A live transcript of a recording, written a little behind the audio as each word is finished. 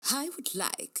I would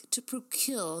like to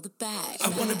procure the bag. I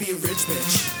wanna be a rich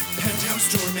bitch.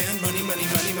 Penthouse doorman, money, money,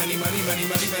 money, money, money, money,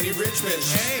 money, money, rich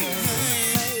bitch.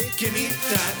 Hey, give me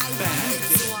that bag.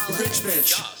 Rich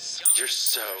bitch. Yes, you're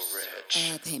so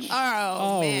rich. Pay me.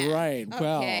 Oh, man. right.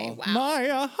 Okay, Well, wow.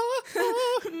 Maya.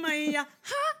 Maya.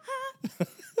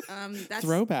 That's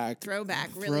Throwback. really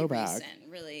Throwback. recent,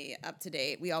 really up to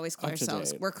date. We always call Up to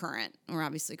ourselves, date. we're current. We're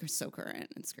obviously so current.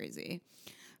 It's crazy.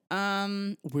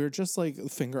 We're just like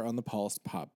finger on the pulse,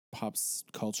 pops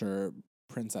culture,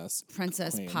 princess queens.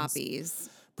 Poppies.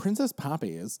 Princess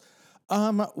Poppies.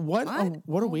 What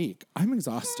What? a week. I'm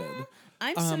exhausted.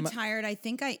 I'm so tired. I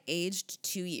think I aged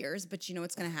 2 years, but you know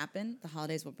what's going to happen? The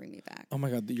holidays will bring me back. Oh my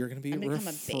God, you're going to be I'm gonna become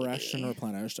a refreshed and baby.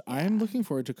 replenished. I'm looking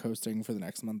forward to coasting for the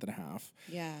next month and a half.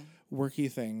 Yeah. Worky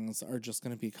things are just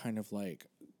going to be kind of like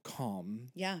calm.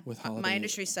 Yeah. With holiday. My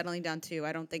industry's settling down too.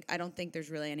 I don't think there's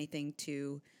really anything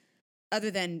to other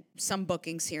than some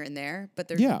bookings here and there, but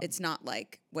it's not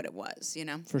like what it was, you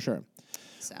know? For sure.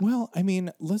 So Well, I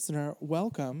mean, listener,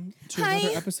 welcome to Hi.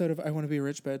 another episode of I Want to Be a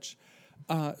Rich Bitch.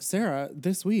 Sarah,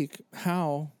 this week,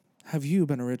 how have you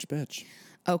been a rich bitch?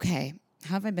 okay.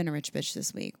 How have I been a rich bitch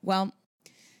this week? Well,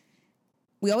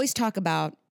 we always talk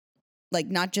about like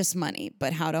not just money,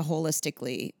 but how to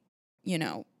holistically, you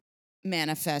know,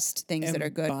 manifest things that are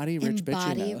good. Embody rich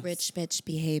bitchiness. Rich bitch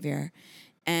behavior.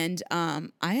 And I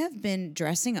have been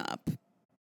dressing up.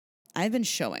 I've been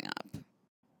showing up.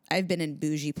 I've been in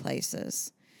bougie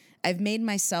places. I've made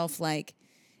myself like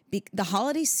the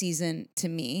holiday season to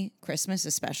me, Christmas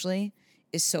especially,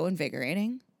 is so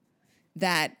invigorating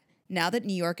that now that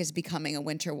New York is becoming a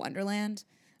winter wonderland,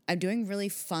 I'm doing really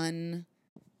fun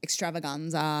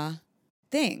extravaganza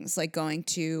things, like going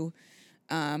to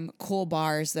cool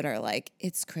bars that are like,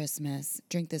 it's Christmas,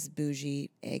 drink this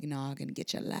bougie eggnog and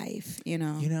get your life, you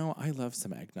know? You know, I love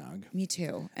some eggnog. Me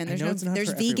too. And I know it's not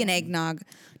there's for vegan everyone. eggnog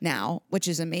now, which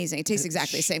is amazing. It tastes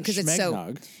exactly the same because it's so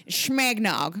Schmegnog.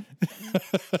 schmegnog.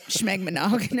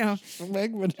 Schmegmanog. No.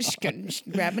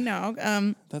 Schmegmanog. Grab a nog.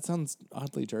 That sounds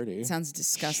oddly dirty. Sounds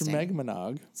disgusting.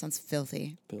 Schmegmanog. Sounds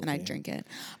filthy. And Filthy. I'd drink it.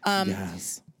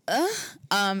 Yes.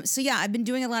 So yeah, I've been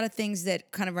doing a lot of things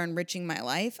that kind of are enriching my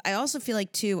life. I also feel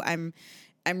like too, I'm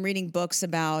reading books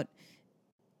about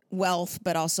wealth,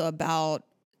 but also about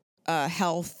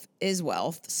health is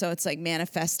wealth. So it's like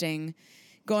manifesting,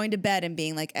 going to bed and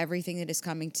being like, everything that is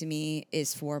coming to me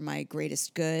is for my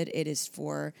greatest good. It is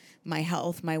for my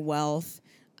health, my wealth.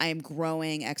 I am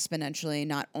growing exponentially,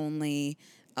 not only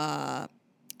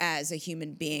as a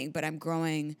human being, but I'm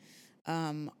growing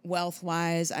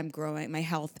wealth-wise. I'm growing. My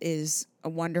health is a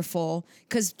wonderful,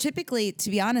 because typically, to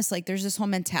be honest, like there's this whole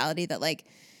mentality that like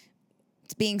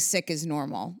being sick is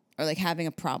normal or like having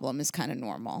a problem is kind of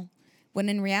normal. When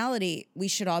in reality, we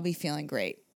should all be feeling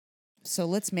great. So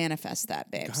let's manifest that,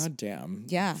 babes. God damn.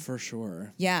 Yeah. For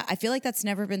sure. Yeah, I feel like that's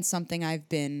never been something I've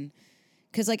been,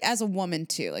 because like as a woman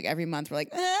too, like every month we're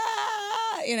like,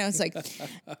 you know, it's like,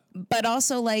 but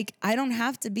also like I don't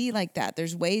have to be like that.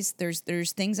 There's ways,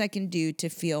 there's things I can do to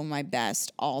feel my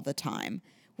best all the time.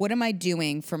 What am I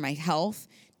doing for my health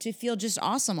to feel just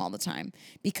awesome all the time?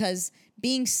 Because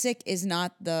being sick is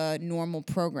not the normal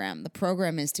program. The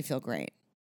program is to feel great.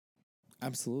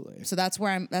 Absolutely. So that's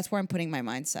where I'm putting my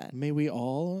mindset. May we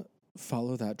all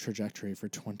follow that trajectory for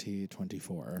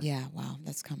 2024. Yeah, wow,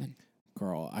 that's coming.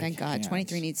 Girl, Thank God. can't.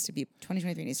 2023 needs to be.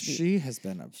 She has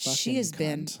been a fucking She has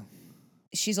been- cunt.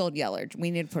 She's old yeller. We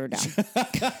need to put her down.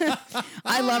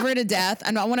 I love her to death.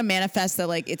 I want to manifest that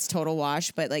like it's total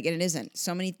wash, but like it isn't.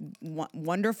 So many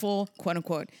wonderful, quote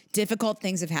unquote, difficult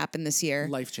things have happened this year.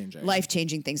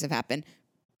 Life-changing things have happened.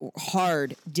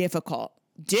 Hard, difficult,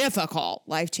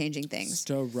 life-changing things.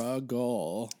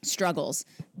 Struggles.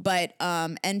 But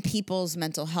and people's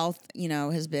mental health, you know,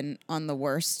 has been on the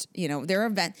worst. You know, there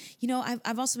are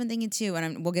I've also been thinking too,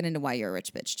 and we'll get into why you're a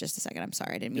rich bitch just a second. I'm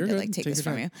sorry, I didn't mean to like take this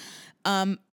from you.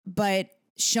 But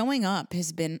showing up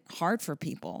has been hard for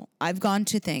people. I've gone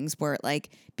to things where like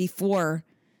before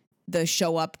the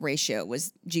show up ratio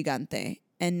was gigante,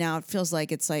 and now it feels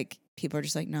like it's like people are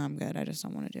just like, no, I'm good. I just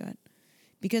don't want to do it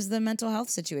because the mental health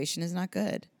situation is not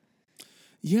good.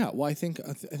 Yeah, well, I think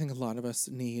a lot of us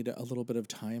need a little bit of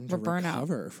time to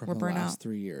recover from the last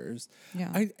 3 years.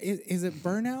 Yeah, is it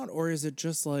burnout or is it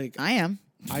just like I am?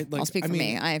 I'll I'll speak for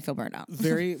me. I feel burnt out.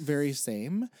 very, very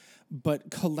same.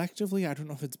 But collectively, I don't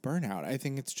know if it's burnout. I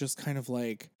think it's just kind of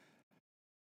like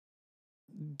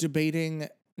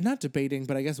not debating,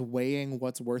 but I guess weighing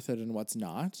what's worth it and what's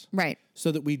not. Right.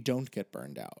 So that we don't get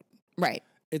burned out. Right.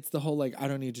 It's the whole like, I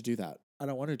don't need to do that. I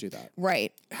don't want to do that.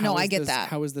 Right. How No, I is get this- that.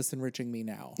 How is this enriching me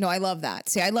now? No, I love that.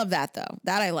 See, I love that though.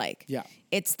 That I like. Yeah.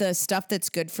 It's the stuff that's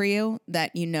good for you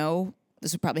that you know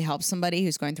this would probably help somebody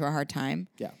who's going through a hard time,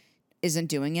 Yeah. isn't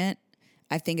doing it.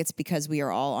 I think it's because we are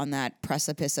all on that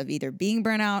precipice of either being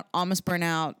burnout, almost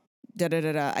burnout,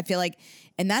 da-da-da-da. I feel like,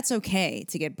 and that's okay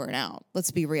to get burnt out.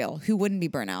 Let's be real. Who wouldn't be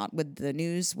burnt out with the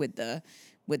news, with the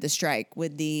strike,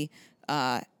 with the,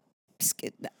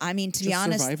 I mean, to be Just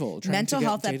honest, survival, trying mental to get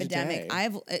health day to epidemic.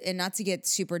 day. And not to get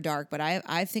super dark, but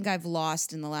I think I've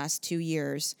lost in the last 2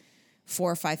 years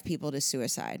 4 or 5 people to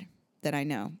suicide that I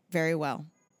know very well,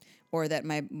 or that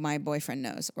my boyfriend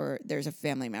knows, or there's a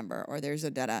family member, or there's a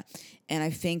da-da. And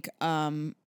I think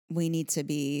we need to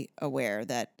be aware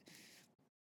that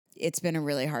it's been a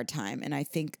really hard time. And I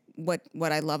think what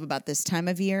I love about this time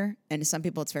of year, and to some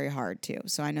people it's very hard too,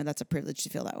 so I know that's a privilege to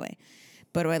feel that way.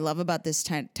 But what I love about this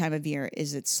time of year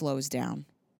is it slows down.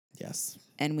 Yes.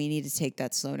 And we need to take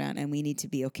that slowdown, and we need to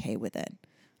be okay with it.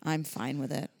 I'm fine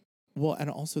with it. Well, and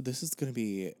also this is going to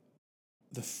be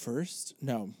the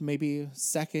maybe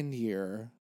second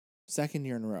year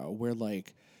in a row where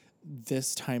like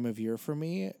this time of year for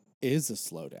me is a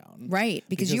slowdown. Right,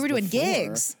 because you were doing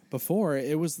gigs. Before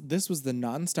this was the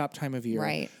nonstop time of year.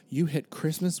 Right. You hit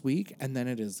Christmas week and then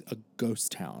it is a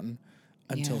ghost town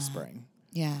until Yeah. spring.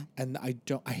 Yeah. And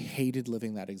I hated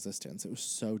living that existence. It was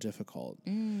so difficult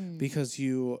because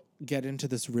you get into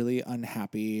this really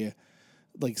unhappy,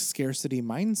 like scarcity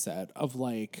mindset of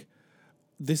like,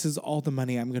 this is all the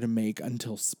money I'm going to make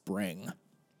until spring.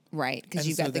 Right, because And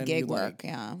you've so got the then gig you, work. like-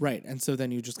 Yeah. Right. And so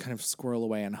then you just kind of squirrel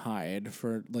away and hide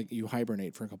for like, you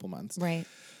hibernate for a couple months. Right.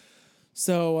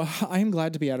 So I'm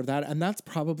glad to be out of that. And that's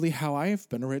probably how I've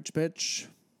been a rich bitch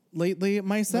lately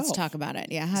myself. Let's talk about it.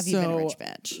 Yeah. Have you been a rich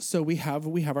bitch? So we have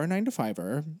our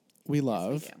 9-to-5er. We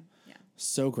love. Yeah.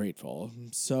 So grateful.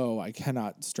 So I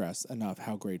cannot stress enough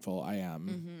how grateful I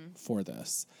am for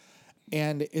this.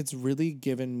 And it's really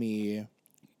given me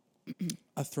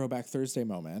a throwback Thursday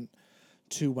moment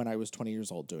to when I was 20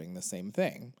 years old doing the same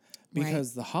thing.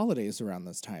 Because the holidays around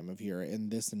this time of year in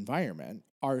this environment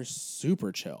are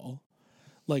super chill.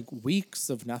 Like weeks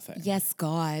of nothing. Yes,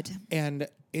 God. And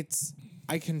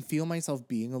I can feel myself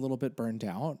being a little bit burned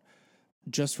out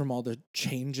just from all the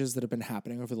changes that have been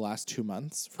happening over the last 2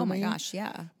 months for Oh my me. gosh,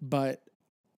 yeah. But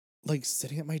like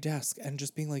sitting at my desk and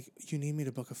just being like, you need me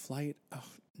to book a flight? Oh,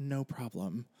 no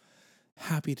problem.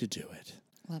 Happy to do it.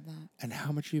 Love that. And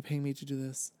how much are you paying me to do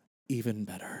this? Even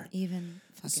better. Even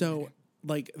fucking So better.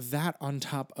 like that on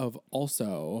top of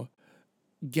also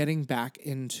getting back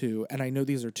into, and I know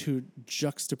these are two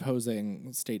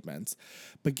juxtaposing statements,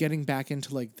 but getting back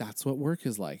into like, that's what work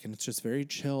is like. And it's just very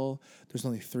chill. There's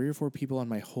only 3 or 4 people on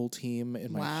my whole team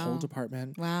in my whole Wow.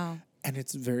 department. Wow. And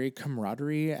it's very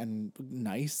camaraderie and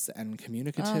nice and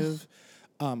communicative.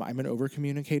 I'm an over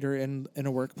communicator in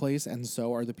a workplace, and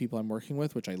so are the people I'm working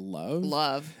with, which I love.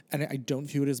 Love. And I don't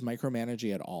view it as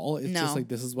micromanaging at all. It's No. just like,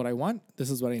 this is what I want. This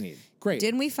is what I need. Great.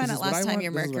 Didn't we find This out is what last I time want,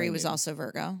 your this is what I Mercury was need. also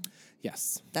Virgo?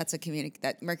 Yes. That's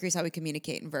that Mercury's how we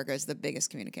communicate, and Virgo is the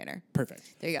biggest communicator. Perfect.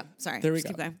 There you go. Sorry. There we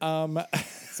Just go. Keep going.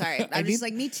 Sorry. I'm just need-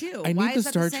 like, me too. I Why need is the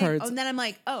that star same? charts. Oh, and then I'm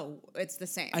like, oh, it's the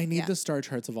same. I need Yeah. the star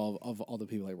charts of all the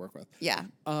people I work with. Yeah.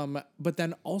 But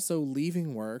then also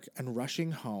leaving work and rushing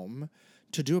home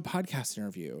to do a podcast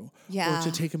interview, Yeah. or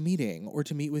to take a meeting, or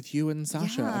to meet with you and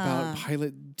Sasha about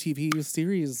pilot TV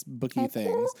series bookie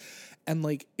things, and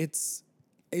like it's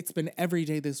been every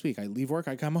day this week. I leave work,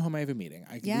 I come home, I have a meeting.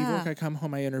 I leave Yeah. work, I come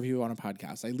home, I interview on a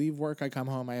podcast. I leave work, I come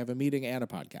home, I have a meeting and a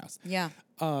podcast. Yeah.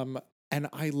 And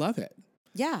I love it.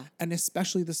 Yeah. And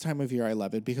especially this time of year, I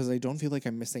love it because I don't feel like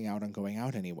I'm missing out on going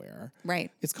out anywhere. Right.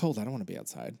 It's cold. I don't want to be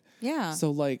outside. Yeah.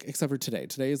 So like, except for today.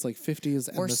 Today is like 50s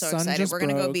and We're the so sun excited. just We're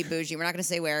gonna go broke. be bougie. We're not gonna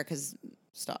say where because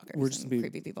stalkers. We're just and gonna be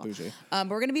creepy people. bougie. But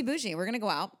we're gonna be bougie. We're gonna go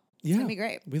out. It's Yeah, gonna be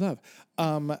great. We love.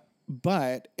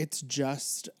 But it's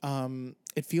just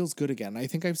it feels good again. I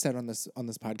think I've said on this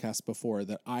podcast before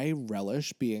that I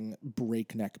relish being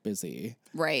breakneck busy.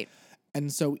 Right.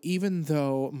 And so even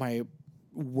though my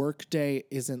work day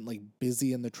isn't like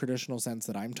busy in the traditional sense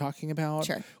that I'm talking about,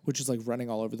 Sure. which is like running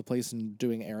all over the place and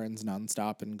doing errands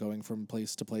nonstop and going from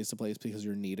place to place to place because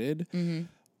you're needed,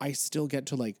 I still get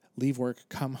to like leave work,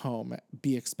 come home,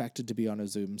 be expected to be on a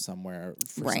Zoom somewhere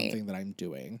for Right. something that I'm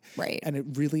doing. Right. And it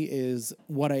really is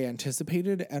what I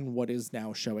anticipated and what is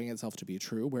now showing itself to be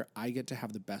true, where I get to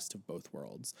have the best of both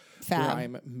worlds. Where Fab.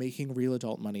 I'm making real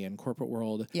adult money in corporate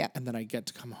world. Yeah. And then I get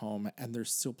to come home and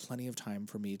there's still plenty of time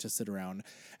for me to sit around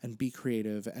and be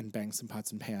creative and bang some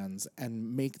pots and pans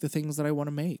and make the things that I want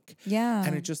to make. Yeah.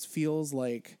 And it just feels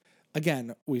like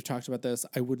again, we've talked about this.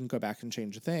 I wouldn't go back and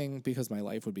change a thing because my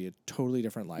life would be a totally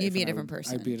different life. You'd be a and different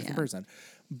person, I'd be a different yeah. person.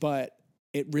 But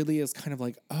it really is kind of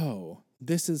like, oh,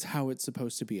 this is how it's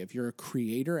supposed to be. If you're a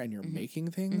creator and you're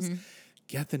making things,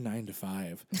 get the 9 to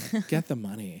 5, get the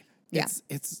money. Yeah.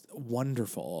 It's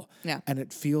wonderful. Yeah. And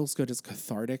it feels good. It's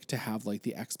cathartic to have like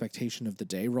the expectation of the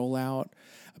day roll out,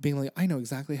 being like, I know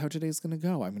exactly how today's going to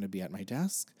go. I'm going to be at my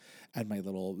desk at my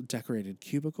little decorated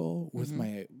cubicle with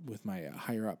my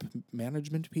higher up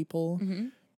management people.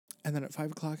 And then at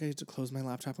 5 o'clock, I had to close my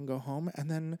laptop and go home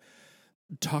and then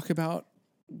talk about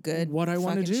Good what I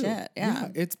want to fucking do. shit. Yeah.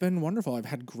 It's been wonderful. I've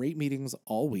had great meetings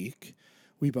all week.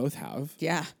 We both have.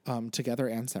 Yeah. Together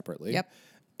and separately. Yep.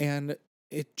 And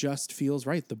it just feels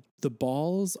right. The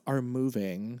balls are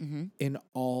moving in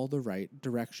all the right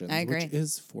directions, I agree. which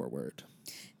is forward.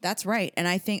 That's right. And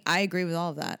I think I agree with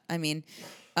all of that. I mean,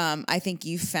 I think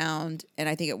you found, and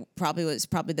I think it probably was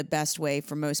the best way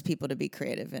for most people to be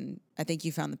creative. And I think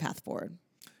you found the path forward.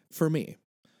 For me.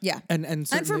 Yeah. And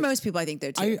for certainly- most people, I think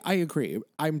though too. I agree.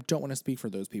 I don't want to speak for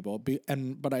those people,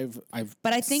 but I've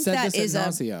But I think said that this is ad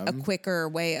a nauseam. quicker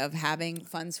way of having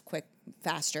funds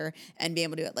faster and be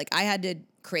able to do it. Like I had to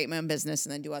create my own business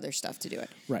and then do other stuff to do it.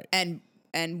 Right.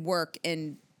 And work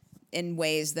in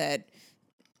ways that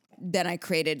then I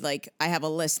created, like I have a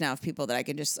list now of people that I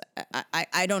can just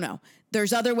I don't know.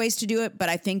 There's other ways to do it, but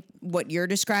I think what you're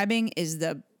describing is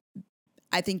the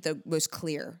most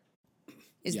clear.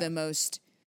 Is Yeah. the most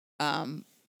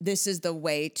this is the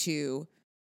way to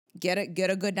get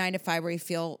a good 9 to 5 where you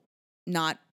feel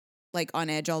not like on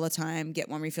edge all the time, get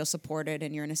one where you feel supported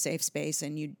and you're in a safe space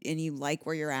and you like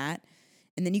where you're at.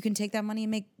 And then you can take that money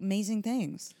and make amazing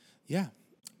things. Yeah.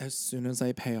 As soon as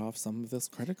I pay off some of this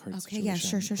credit card Okay, situation. yeah,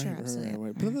 sure,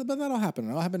 absolutely. But that'll happen.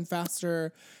 It'll happen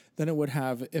faster than it would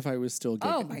have if I was still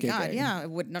gigging. Oh my God, yeah, it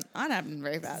would not happen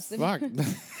very fast. Fuck.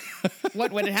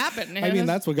 What would happen? I mean,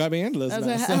 that's what got me into this.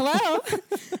 mess.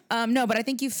 Hello. No, but I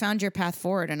think you found your path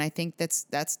forward, and I think that's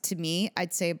to me,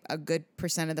 I'd say a good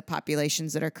 % of the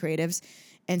populations that are creatives,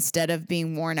 instead of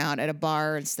being worn out at a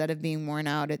bar, instead of being worn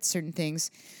out at certain things,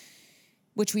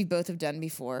 which we both have done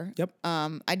before. Yep.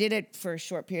 I did it for a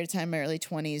short period of time in my early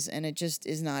 20s, and it just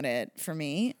is not it for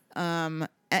me.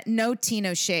 At no tea,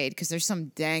 no shade, because there's some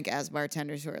dank ass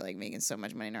bartenders who are like making so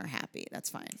much money and are happy. That's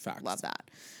fine. Facts. Love that.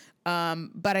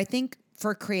 But I think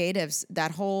for creatives,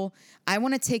 I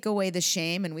want to take away the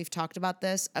shame, and we've talked about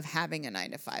this, of having a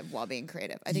 9 to 5 while being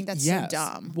creative. I think that's so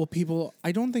dumb. Well,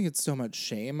 I don't think it's so much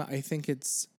shame. I think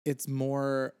it's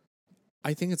more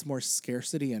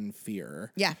scarcity and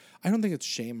fear. Yeah. I don't think it's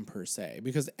shame per se,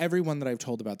 because everyone that I've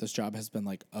told about this job has been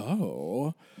like,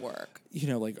 oh, Work.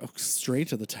 like straight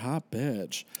to the top,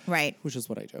 bitch. Right. Which is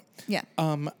what I do. Yeah.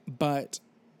 But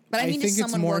I mean, think as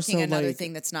someone it's more working so another like,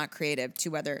 thing that's not creative to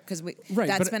whether, because Right,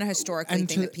 that's but- been a historically and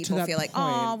thing to- that to people that feel like,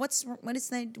 point- oh, what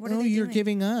are they you're doing?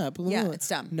 giving up. Yeah, Ugh. it's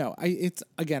dumb. No, I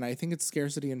think it's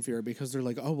scarcity and fear, because they're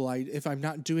like, oh, well, if I'm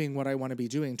not doing what I want to be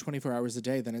doing 24 hours a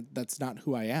day, then that's not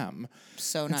who I am.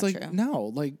 So It's not like, true.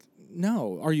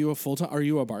 no. Are you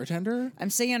a bartender? I'm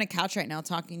sitting on a couch right now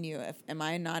talking to you. Am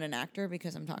I not an actor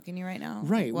because I'm talking to you right now?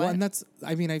 Right. Like, Well, and what?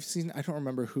 I don't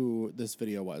remember who this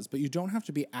video was, but you don't have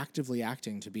to be actively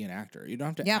acting to be an actor. You don't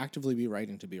have to Yeah. actively be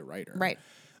writing to be a writer. Right.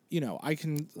 I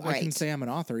can Right. say I'm an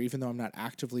author even though I'm not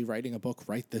actively writing a book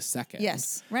right this second.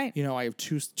 Yes, right. I have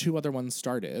two other ones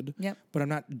started. Yep. But I'm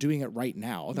not doing it right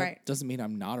now. That Right. doesn't mean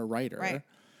I'm not a writer. Right.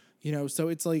 So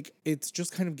it's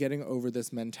just kind of getting over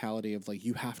this mentality of like,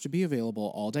 you have to be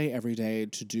available all day, every day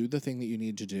to do the thing that you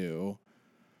need to do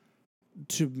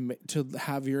to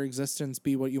have your existence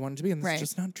be what you want it to be. And that's Right.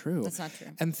 just not true. That's not true.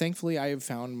 And thankfully I have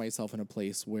found myself in a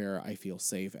place where I feel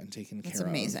safe and taken care of.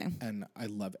 amazing. And I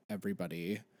love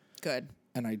everybody. Good.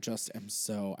 And I just am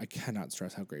I cannot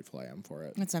stress how grateful I am for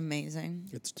it. That's amazing.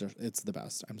 It's the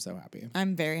best. I'm so happy.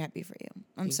 I'm very happy for you.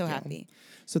 I'm so you. happy.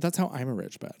 So that's how I'm a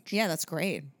rich bitch. Yeah, that's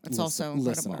great. That's also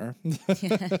incredible.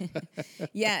 listener.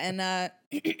 Yeah, and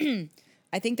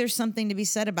I think there's something to be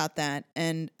said about that.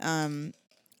 And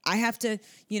I have to,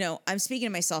 I'm speaking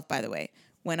to myself, by the way.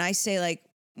 When I say like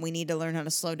we need to learn how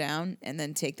to slow down and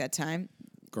then take that time.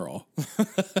 Girl.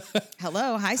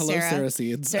 Hello, Hello, Sarah. Sarah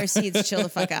Seeds. Sarah Seeds, chill the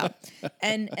fuck out.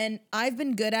 And I've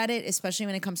been good at it, especially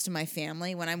when it comes to my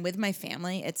family. When I'm with my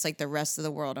family, it's like the rest of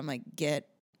the world. I'm like,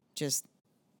 just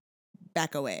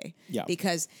back away. Yeah.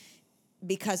 Because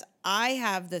I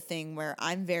have the thing where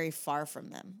I'm very far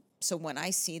from them. So when I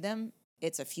see them,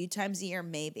 it's a few times a year,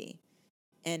 maybe.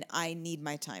 And I need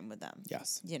my time with them.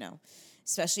 Yes.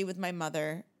 Especially with my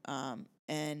mother,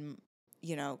 and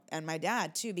my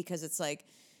dad too, because it's like,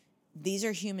 these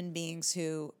are human beings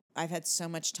who I've had so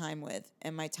much time with,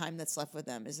 and my time that's left with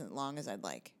them isn't long as I'd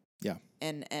like. Yeah.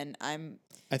 And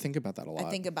I think about that a lot. I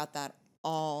think about that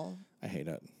all. I hate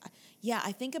it. Yeah,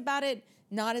 I think about it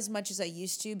not as much as I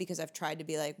used to because I've tried to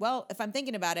be like, well, if I'm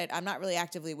thinking about it, I'm not really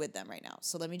actively with them right now.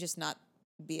 So let me just not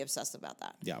be obsessed about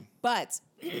that. Yeah. But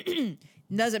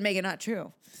doesn't make it not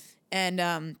true.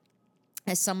 And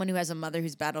as someone who has a mother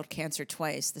who's battled cancer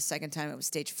twice, the second time it was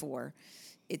stage 4,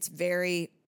 it's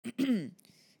very,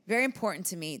 very important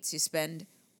to me to spend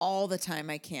all the time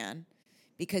I can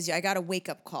because I got a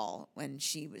wake-up call when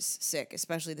she was sick,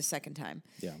 especially the second time,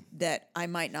 that I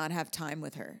might not have time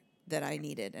with her that I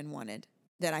needed and wanted,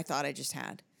 that I thought I just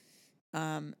had.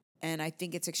 And I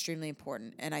think it's extremely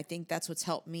important. And I think that's what's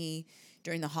helped me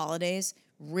during the holidays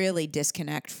really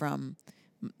disconnect from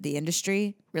the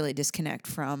industry, really disconnect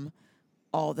from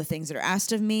all the things that are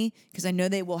asked of me, because I know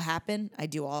they will happen. I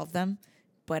do all of them.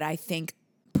 But I think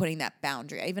putting that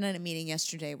boundary, I even had a meeting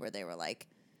yesterday where they were like,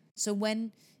 so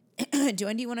when do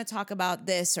you want to talk about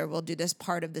this, or we'll do this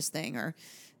part of this thing, or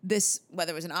this,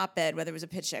 whether it was an op-ed, whether it was a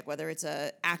pitch deck, whether it's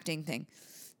a acting thing.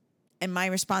 And my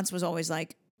response was always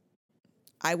like,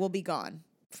 I will be gone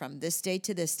from this day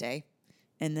to this day,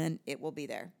 and then it will be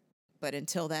there. But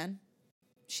until then,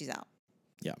 she's out.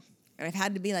 Yeah. And I've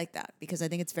had to be like that because I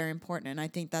think it's very important. And I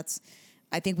think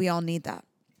we all need that.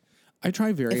 I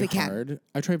try very we can. hard.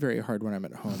 I try very hard when I'm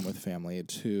at home with family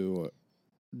to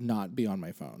not be on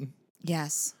my phone,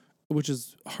 Yes. which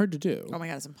is hard to do. Oh my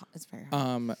God, it's very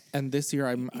hard. And this year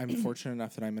I'm fortunate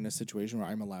enough that I'm in a situation where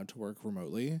I'm allowed to work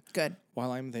remotely Good.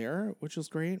 while I'm there, which is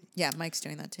great. Yeah, Mike's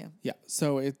doing that too. Yeah.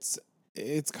 So it's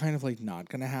kind of like not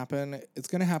going to happen. It's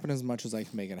going to happen as much as I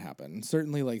can make it happen.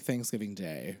 Certainly like Thanksgiving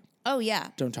Day. Oh yeah.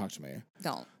 Don't talk to me.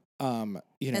 Don't.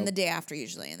 You know, And the day after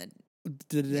usually. And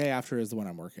the day after is the one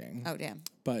I'm working. oh damn.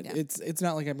 But Yeah. it's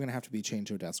not like I'm going to have to be chained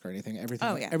to a desk or anything.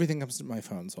 Oh, Everything comes to my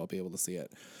phone, so I'll be able to see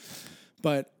it.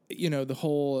 But, you know, the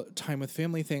whole time with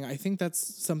family thing, I think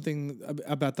that's something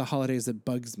about the holidays that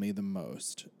bugs me the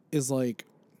most is like,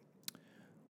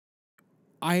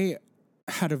 I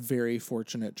had a very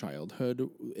fortunate childhood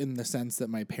in the sense that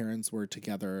my parents were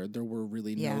together. There were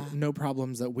really no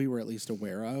problems that we were at least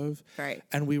aware of. Right.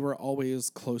 And we were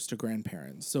always close to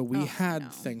grandparents. So we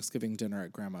had Thanksgiving dinner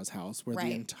at grandma's house where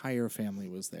the entire family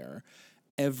was there.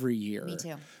 Every year. Me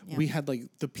too. Yeah. We had like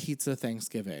the pizza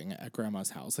Thanksgiving at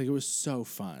grandma's house. Like it was so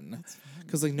fun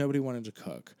because like nobody wanted to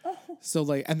cook. So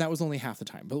like, and that was only half the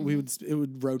time, but it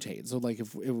would rotate. So like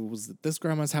if it was at this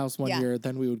grandma's house one year,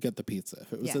 then we would get the pizza.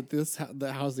 If it was at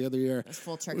the house the other year, it was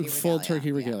full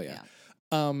turkey regalia.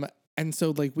 And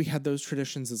so like we had those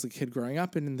traditions as a kid growing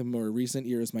up, and in the more recent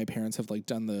years, my parents have like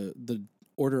done the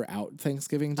order out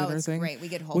Thanksgiving dinner thing. Great. We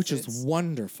get Whole which Foods. is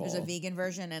wonderful. There's a vegan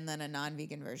version and then a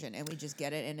non-vegan version, and we just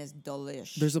get it, and it's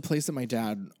delish. There's a place that my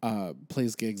dad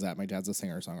plays gigs at. My dad's a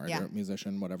singer, songwriter,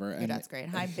 musician, whatever. And that's great.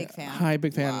 Hi, big fan. Hi,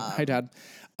 big fan. Hi, Dad.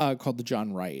 Called the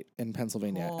John Wright in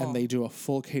Pennsylvania, and they do a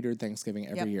full catered Thanksgiving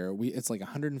every year. It's like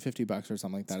 $150 or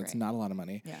something like that. It's not a lot of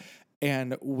money. Yeah.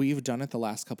 And we've done it the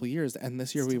last couple of years, and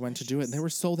this year we went to do it, and they were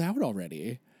sold out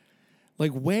already,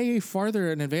 like way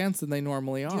farther in advance than they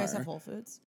normally are. Do you guys have Whole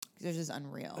Foods? They're just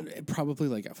unreal. Probably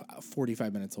like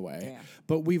 45 minutes away. Yeah.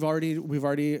 But we've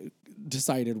already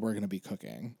decided we're going to be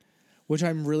cooking, which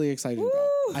I'm really excited about.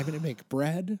 I'm going to make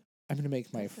bread. I'm going to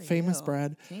make my famous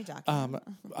bread. Can you document?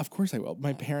 Of course I will.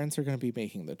 My parents are going to be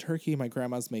making the turkey. My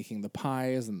grandma's making the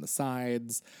pies and the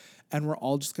sides, and we're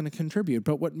all just going to contribute.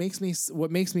 But what makes me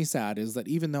sad is that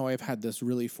even though I've had this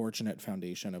really fortunate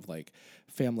foundation of like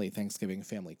family Thanksgiving,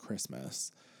 family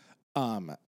Christmas,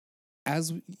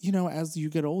 as you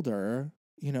get older,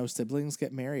 siblings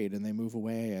get married and they move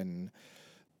away and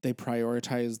they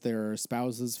prioritize their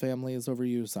spouses' families over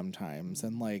you sometimes.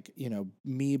 And like,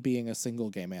 me being a single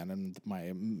gay man in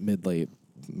my mid-late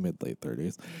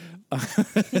 30s,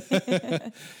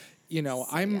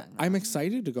 I'm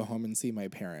excited to go home and see my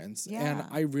parents. Yeah. And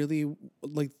I really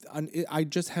I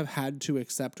just have had to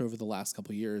accept over the last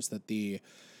couple of years that the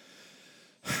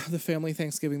family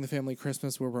Thanksgiving, the family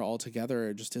Christmas where we're all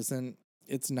together,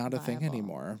 it's not a thing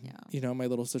anymore. Yeah. My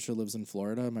little sister lives in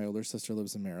Florida. My older sister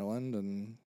lives in Maryland.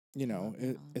 And,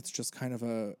 it's just kind of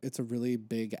it's a really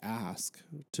big ask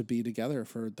to be together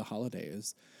for the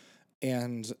holidays.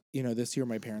 And, this year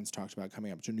my parents talked about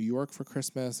coming up to New York for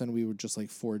Christmas, and we would just like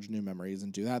forge new memories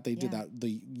and do that. They did that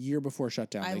the year before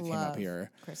shutdown. They came up here.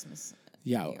 Christmas.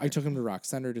 Yeah. I took them to Rock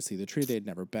Center to see the tree. They'd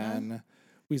never been.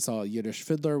 We saw Yiddish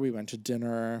Fiddler. We went to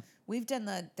dinner. We've done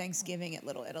the Thanksgiving at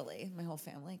Little Italy. My whole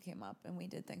family came up and we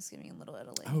did Thanksgiving in Little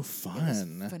Italy. Oh, fun.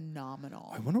 It was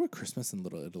phenomenal. I wonder what Christmas in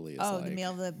Little Italy is like. The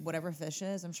meal of the whatever fish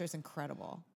is. I'm sure it's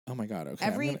incredible. Oh my God. Okay.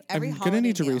 Every I'm holiday gonna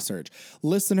need to meal. research.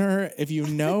 Listener, if you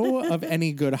know of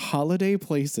any good holiday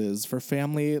places for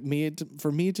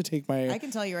for me to take I my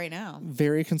can tell you right now.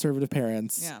 very conservative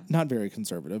parents, Yeah. not very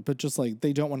conservative, but just like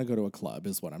they don't want to go to a club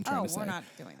is what I'm trying Oh, to say. we're not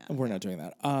doing that. We're not doing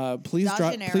that. Please Da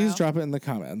drop Janeiro. it in the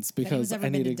comments If anyone's because ever I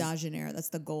been need to Da Janeiro, that's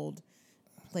the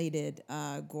gold-plated,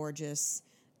 gorgeous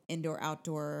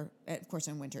indoor-outdoor. Of course,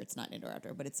 in winter it's not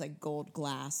indoor-outdoor, but it's like gold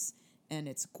glass, and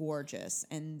it's gorgeous.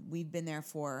 And we've been there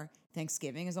for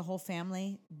Thanksgiving as a whole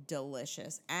family.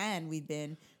 Delicious. And we've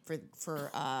been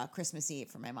for Christmas Eve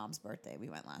for my mom's birthday. We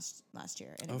went last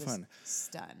year, and it was fun.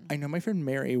 stun. I know my friend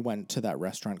Mary went to that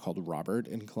restaurant called Robert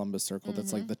in Columbus Circle.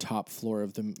 That's like the top floor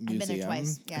of the museum. been there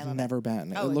twice. Yeah, I I've love it. never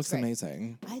been. Oh, It it's looks great.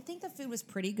 amazing. I think the food was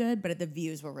pretty good, but the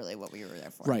views were really what we were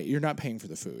there for. Right. You're not paying for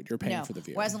the food. You're paying No. for the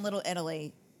view. Whereas in Little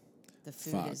Italy, the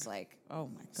food Fuck. is like, oh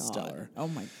my God. Stellar. Oh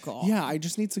my God. Yeah, I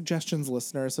just need suggestions,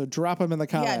 listener. So drop them in the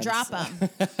comments. Yeah, drop them.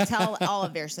 Tell all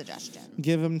of their suggestions.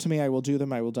 Give them to me. I will do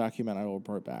them. I will document. I will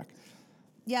report back.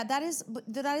 Yeah, that is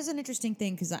an interesting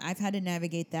thing because I've had to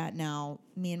navigate that now.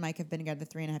 Me and Mike have been together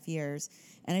 3.5 years,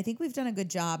 and I think we've done a good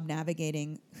job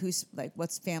navigating who's like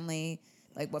what's family,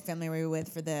 like what family were we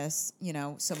with for this, you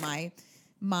know. So my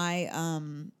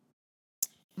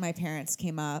parents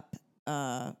came up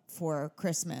for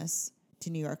Christmas to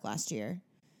New York last year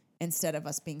instead of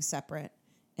us being separate,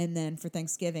 and then for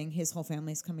Thanksgiving, his whole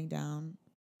family's coming down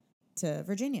to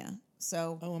Virginia.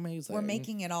 So Oh, amazing. we're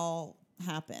making it all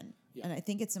happen. Yeah. And I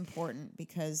think it's important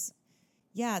because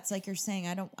yeah, it's like you're saying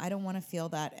I don't want to feel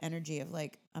that energy of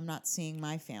like I'm not seeing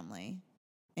my family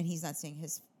and he's not seeing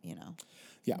his, you know.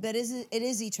 Yeah. But it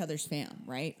is each other's fam,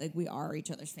 right? Like we are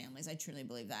each other's families. I truly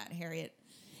believe that.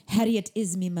 Harriet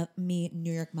is me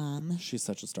New York mom. She's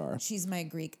such a star. She's my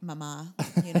Greek mama,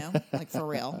 you know, like for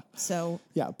real. So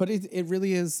Yeah, but it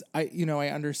really is. I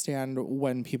understand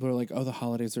when people are like, "Oh, the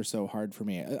holidays are so hard for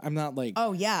me." I'm not like,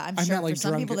 oh yeah, I'm I'm sure not, like, for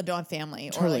some drunk- people that don't have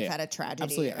family Totally. or like had a tragedy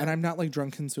absolutely, or, and I'm not like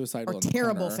drunken suicidal or in the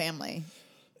terrible corner. family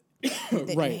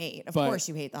that Right, you hate. Of but- course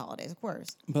you hate the holidays, of course.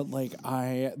 But like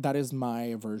that is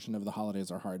my version of the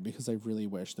holidays are hard because I really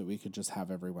wish that we could just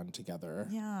have everyone together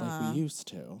like Yeah. we used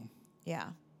to. Yeah.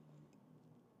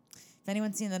 If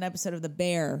anyone's seen that episode of The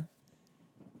Bear,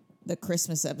 the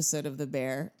Christmas episode of The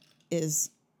Bear is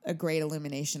a great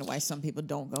illumination of why some people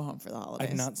don't go home for the holidays.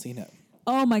 I've not seen it.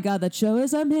 Oh my God, that show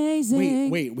is amazing.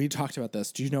 Wait, we talked about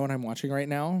this. Do you know what I'm watching right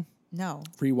now? No.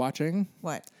 Rewatching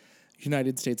What?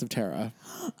 United States of Terra.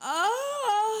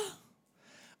 Oh.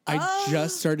 I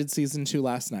just started season 2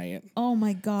 last night. Oh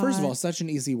my God. First of all, such an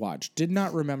easy watch. Did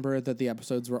not remember that the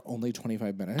episodes were only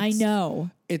 25 minutes. I know.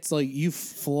 It's like you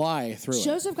fly through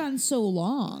Shows it. have gotten so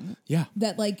long Yeah.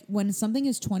 that like when something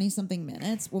is 20 something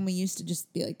minutes, when we used to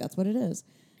just be like, that's what it is.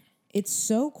 It's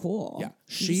so cool. Yeah.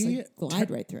 You just, like,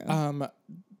 glide right through.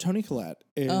 Tony Collette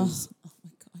is oh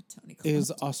my God, Tony Collette.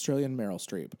 is Australian Meryl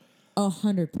Streep.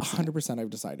 100%. 100% I've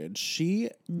decided. She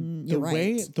you're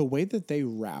right. the way that they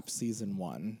wrap season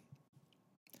 1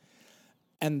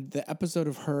 and the episode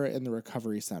of her in the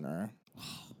recovery center.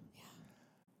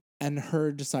 And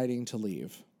her deciding to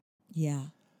leave. Yeah.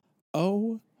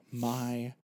 Oh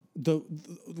my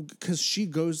because she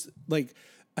goes like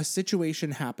a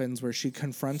situation happens where she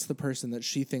confronts the person that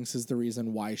she thinks is the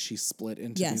reason why she split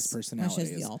into these Yes. personalities. Which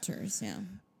is the altars. Yeah.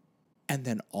 And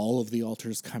then all of the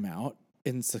altars come out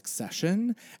in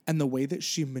succession, and the way that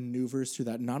she maneuvers through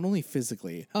that, not only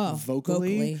physically,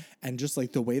 vocally, and just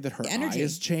like the way that her energy.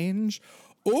 eyes change.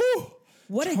 Oh,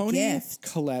 What a Toni gift.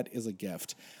 Collette is a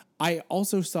gift. I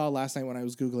also saw last night when I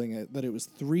was Googling it that it was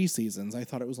 3 seasons. I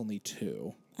thought it was only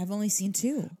 2. I've only seen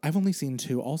 2. I've only seen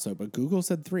 2 also, but Google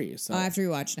said 3. So I have to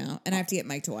rewatch now, and I have to get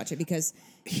Mike to watch it because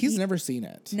he's never seen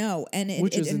it. no, and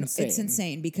Which is it's insane.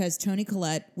 insane because Toni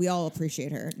Collette, we all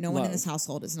appreciate her. No one in Love. this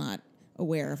household is not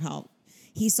aware of how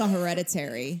he saw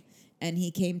Hereditary, and he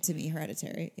came to me.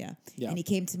 Hereditary, yeah. And he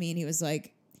came to me and he was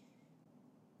like,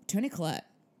 "Toni Collette,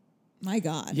 my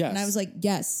God." Yes. And I was like,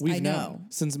 "Yes, We've I know." known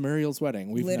since Muriel's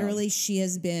wedding. We've Literally, known. she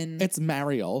has been It's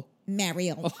Mariel.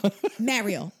 Mariel.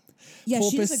 Mariel. Yeah,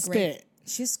 Full she's a great. spit.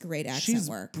 She's great accent She's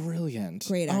work. brilliant.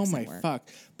 Great Oh accent my work. fuck!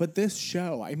 But this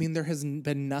show, I mean, there has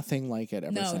been nothing like it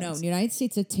ever No, since. no. United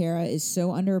States of Terra is so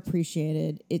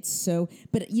underappreciated. It's so,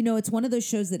 But you know, it's one of those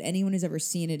shows that anyone who's ever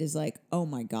seen it is like, "Oh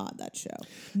my God, that show."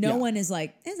 No Yeah. one is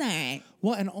like, "It's all right."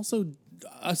 Well, and also,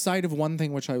 aside of one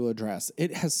thing which I will address,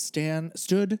 it has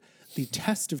stood the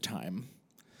test of time.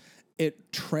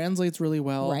 It translates really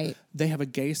well. Right. They have a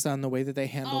gay son. The way that they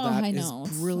handle oh, that I is know.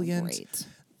 It's so brilliant. great.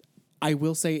 I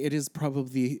will say it is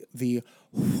probably the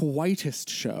whitest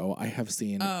show I have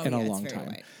seen in a yeah, it's long very time.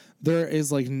 white. There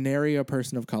is like nary a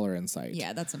person of color in sight.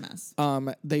 Yeah, that's a mess.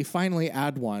 They finally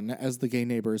add one as the gay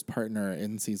neighbor's partner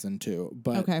in season 2.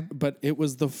 But Okay. but it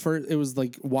was the first. It was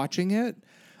like watching it.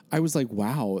 I was like,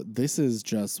 wow, this is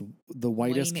just the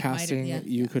whitest casting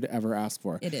you could ever ask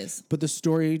for. It is. But the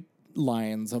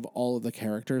storylines of all of the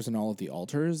characters and all of the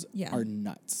alters are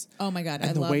nuts. Oh my God, And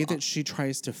I the love way that she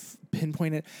tries to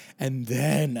pinpoint it, and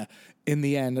then in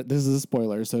the end, this is a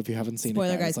spoiler. So if you haven't seen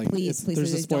spoiler it, guys, please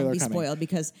there's a spoiler don't be coming. spoiled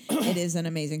because it is an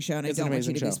amazing show and It's I an don't want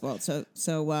you amazing to be show. spoiled.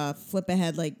 So flip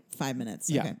ahead like 5 minutes.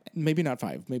 Yeah, Okay. maybe not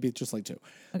 5, maybe just like 2.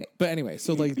 Okay. But anyway,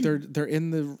 so like they're in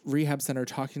the rehab center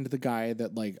talking to the guy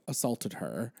that like assaulted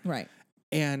her, Right.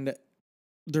 and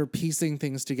they're piecing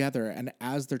things together. And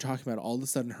as they're talking about it, all of a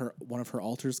sudden one of her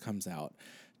alters comes out.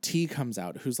 T comes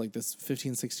out, who's like this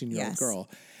 15, 16-year-old Yes. girl.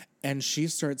 And she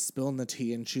starts spilling the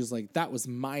tea, and she's like, that was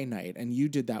my night, and you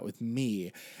did that with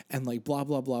me. And like, blah,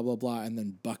 blah, blah, blah, blah. And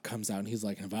then Buck comes out, and he's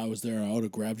like, if I was there, I would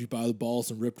have grabbed you by the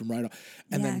balls and ripped them right off.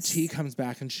 And then Yes. T comes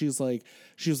back, and she was like,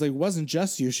 it wasn't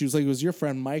just you. She was like, it was your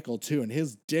friend Michael, too. And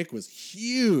his dick was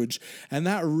huge. And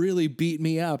that really beat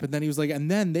me up. And then he was like,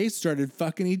 and then they started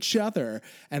fucking each other.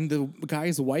 And the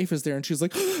guy's wife is there, and she's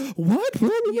like, what?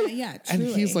 Yeah, And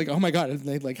truly. he's like, oh my God. And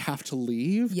they like have to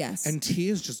leave. Yes. And T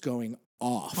is just going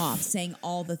off. Saying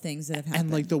all the things that have happened.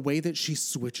 And like the way that she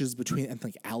switches between, and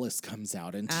like Alice comes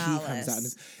out and T comes out, and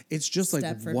Alice. it's just like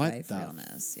Stepford what wife the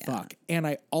realness, yeah. fuck. And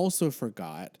I also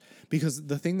forgot, because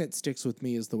the thing that sticks with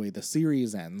me is the way the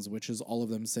series ends, which is all of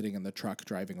them sitting in the truck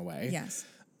driving away. yes.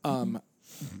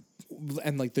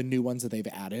 And like the new ones that they've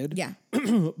added. Yeah.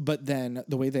 But then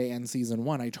the way they end season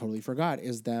 1, I totally forgot,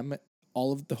 is them,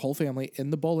 all of the whole family in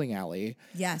the bowling alley,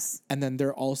 Yes. and then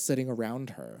they're all sitting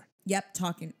around her Yep.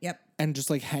 Talking. Yep. and just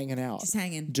like hanging out, Just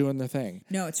hanging. doing the thing.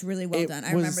 No, it's really well It done.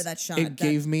 I was- remember that shot. It that,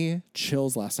 gave me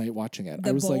chills last night watching it. the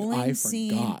I was like, bowling I scene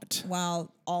forgot.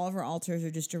 while all of her alters are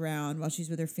just around while she's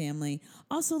with her family.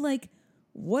 Also, like,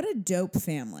 what a dope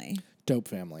family. Dope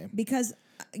family. Because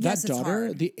That yes, it's daughter,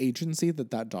 hard. the agency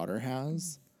that daughter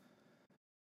has,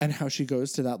 and how she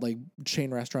goes to that like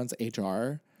chain restaurant's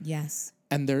HR, Yes.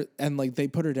 and they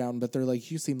put her down, but they're like,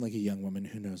 you seem like a young woman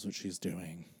who knows what she's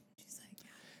doing. She's like,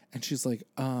 And she's like,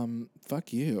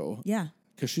 fuck you. yeah.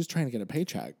 Because she's trying to get a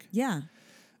paycheck. Yeah.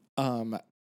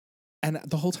 And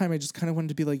the whole time I just kind of wanted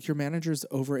to be like, your manager's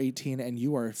over 18 and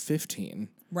you are 15.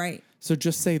 Right. So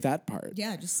just say that part.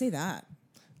 Yeah. Just say that.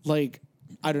 Like,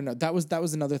 I don't know. That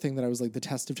was another thing that I was like, the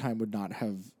test of time would not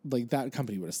have, like, that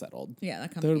company would have settled. Yeah. That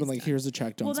They company. would have been like, here's a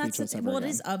check, don't speak to us ever well, again.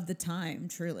 it is of the time,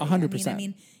 truly. 100%. I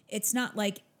mean, it's not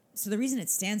like, so the reason it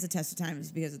stands the test of time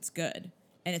is because it's good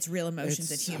and it's real emotions,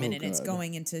 It's it's human, so and it's good.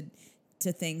 going into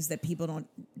things that people don't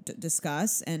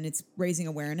discuss, and it's raising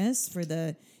awareness for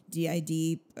the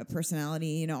DID personality,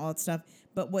 you know, all that stuff.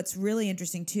 But what's really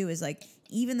interesting too is like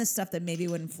even the stuff that maybe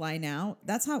wouldn't fly now,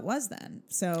 that's how it was then.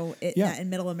 So in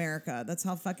middle America, that's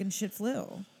how fucking shit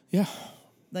flew. Yeah.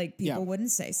 Like people Yeah.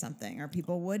 wouldn't say something, or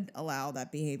people would allow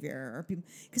that behavior, or people,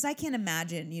 because I can't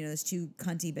imagine, you know, those two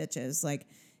cunty bitches like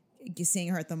seeing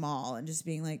her at the mall and just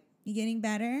being like, "You getting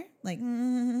better?" Like,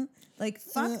 like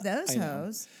fuck those I know.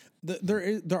 hoes.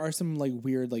 There are some like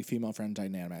weird like female friend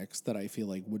dynamics that I feel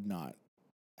like would not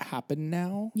happen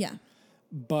now. Yeah,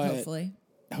 But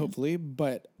hopefully.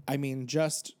 But I mean,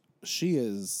 just she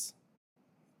is.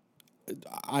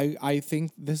 I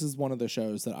think this is one of the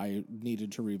shows that I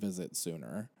needed to revisit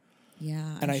sooner,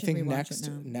 Yeah, and I should think rewatch it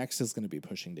now. next is going to be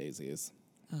Pushing Daisies,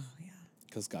 Oh yeah,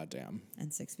 because goddamn,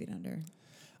 and 6 Feet Under.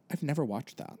 I've never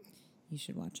watched that. You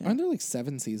should watch it. Aren't there like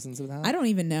 7 seasons of that? I don't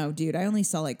even know, dude. I only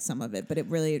saw like some of it, but it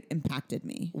really impacted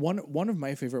me. One of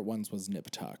my favorite ones was Nip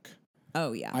Tuck.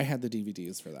 Oh yeah. I had the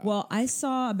DVDs for that. Well, I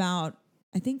saw about,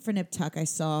 I think for Nip Tuck, I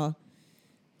saw,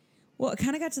 well, it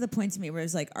kind of got to the point to me where it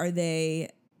was like, are they,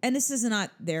 and this is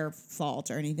not their fault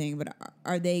or anything, but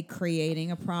are they creating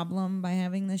a problem by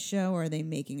having this show, or are they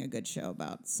making a good show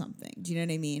about something? Do you know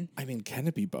what I mean? I mean, can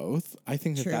it be both? I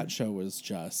think True. that show was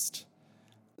just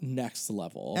next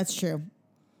level. That's true.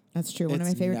 That's true. One of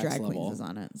my It's favorite next drag level. queens is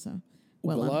on it. So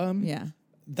Willem? Yeah.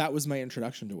 That was my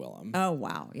introduction to Willem. Oh,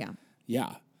 wow. Yeah.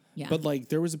 Yeah. Yeah. But like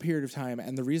there was a period of time,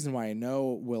 and the reason why I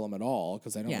know Willem at all,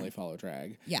 because I don't Yeah. really follow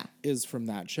drag, Yeah. is from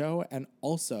that show. And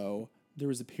also there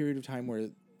was a period of time where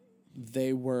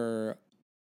they were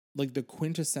like the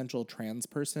quintessential trans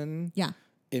person Yeah.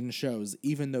 in shows,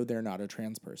 even though they're not a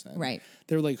trans person. Right.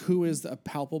 They're like, who is a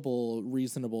palpable,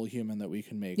 reasonable human that we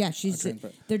can make? Yeah. a trans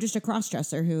per-" They're just a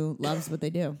cross-dresser who loves what they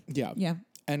do. Yeah. Yeah.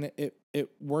 And it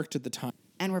worked at the time.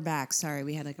 And we're back. Sorry,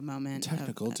 we had like a moment.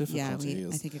 Technical I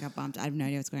difficulties. think it got bumped. I have no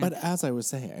idea what's going But on. as I was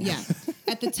saying. Yeah,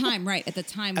 at the time, right? At the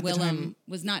time, the Willem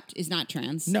time- is not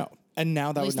trans. No. And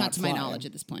now that At would least not not to fly. my knowledge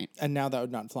at this point. And now that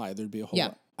would not fly. There'd be a whole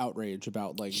Yeah. outrage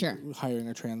about like Sure. hiring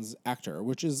a trans actor,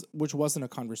 which wasn't a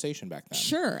conversation back then.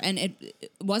 Sure, and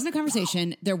it wasn't a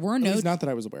conversation. There were At no least not that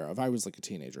I was aware of. I was like a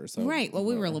teenager, so right. Well,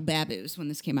 we were whatever. little baboos when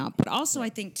this came out, but also I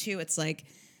think too, it's like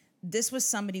this was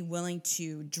somebody willing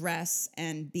to dress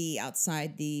and be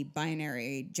outside the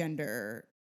binary gender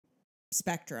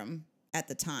spectrum at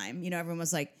the time. You know, everyone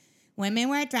was like, women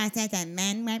wear dresses and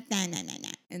men wear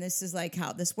and this is like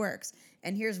how this works.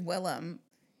 And here's Willem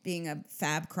being a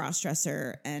fab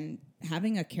crossdresser and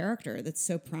having a character that's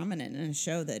so prominent in a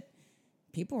show that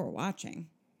people were watching.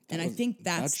 And I think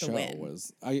that's that the show win.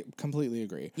 was. I completely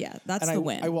agree. Yeah, that's and the I,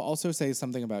 win. I will also say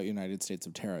something about United States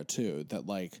of Terra too. That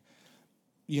like,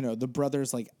 you know, the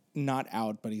brother's like not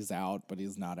out, but he's out, but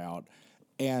he's not out.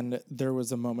 And there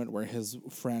was a moment where his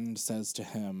friend says to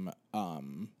him,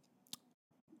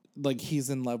 like he's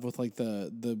in love with like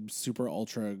the super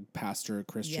ultra pastor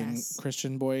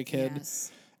Christian boy kid,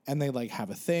 Yes. and they like have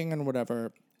a thing and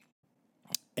whatever.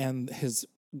 And his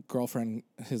girlfriend,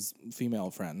 his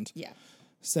female friend, Yeah.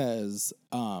 says,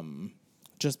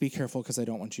 just be careful because I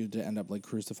don't want you to end up like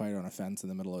crucified on a fence in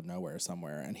the middle of nowhere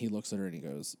somewhere. And he looks at her and he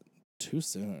goes, too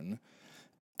soon.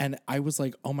 And I was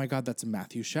like, oh my God, that's a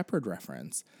Matthew Shepard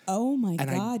reference. Oh my And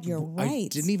God, you're right. I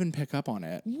didn't even pick up on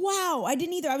it. Wow, I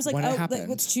didn't either. I was like, When it oh, happened.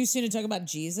 what's too soon to talk about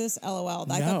Jesus?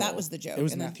 LOL. I thought that was the joke. It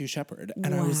was And then- Matthew Shepard.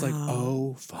 And I was like,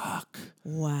 oh, fuck.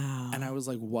 Wow. And I was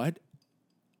like, what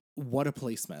a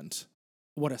placement.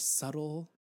 What a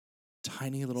subtle,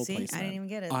 tiny little See, I placement. didn't even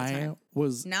get it at the I time.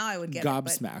 was Now I would get it, but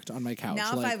gobsmacked on my couch.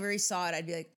 now like, if I really saw it, I'd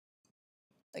be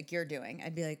like you're doing.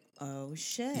 I'd be like, oh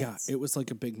shit. yeah, it was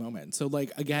like a big moment. So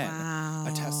like, again, Wow.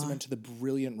 a testament to the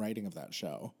brilliant writing of that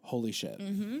show. Holy shit.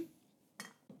 Mm-hmm.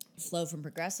 Flo from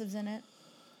Progressive's in it.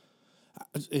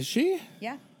 Is she?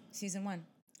 Yeah, season 1.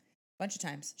 Bunch of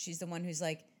times. She's the one who's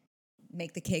like,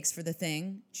 make the cakes for the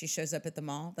thing. She shows up at the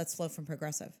mall. That's Flo from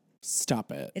Progressive.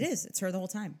 Stop it. It is. It's her the whole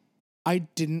time. I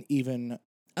didn't even.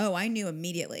 Oh, I knew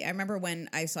immediately. I remember when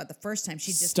I saw it the first time,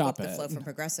 she just Stop booked the it. Flo from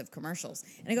Progressive commercials.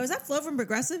 And I go, is that Flo from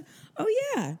Progressive? Oh,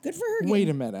 yeah. Good for her. Wait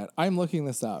a minute. I'm looking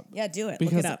this up. Yeah, do it.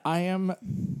 Because Look it up.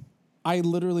 I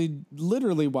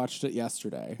literally watched it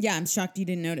yesterday. Yeah, I'm shocked you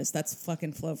didn't notice. That's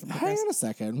fucking Flo from Hang Progressive. on a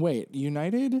second. Wait.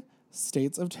 United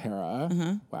States of Terra.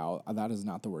 Uh-huh. Wow, that is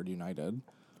not the word united.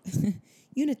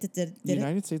 Unit that did it.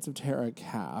 United States of Terra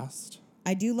cast.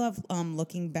 I do love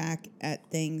looking back at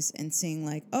things and seeing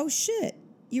like, oh shit,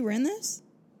 you were in this?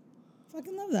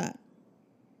 Fucking love that.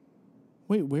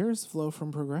 Wait, where's Flo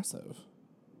from Progressive?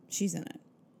 She's in it.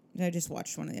 I just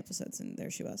watched one of the episodes and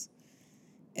there she was.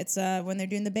 It's when they're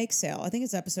doing the bake sale. I think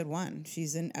it's episode 1.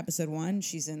 She's in episode 1.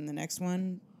 She's in the next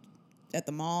one at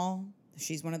the mall.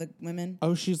 She's one of the women.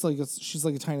 Oh, she's like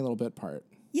a tiny little bit part.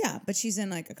 Yeah, but she's in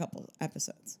like a couple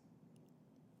episodes.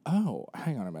 Oh,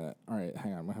 hang on a minute. All right,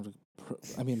 hang on. I'm gonna have to.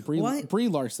 Brie What? Brie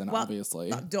Larson, Well,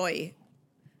 obviously. Doy.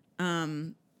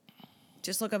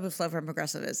 Just look up who Flo from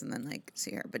Progressive is and then like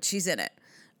see her. But she's in it.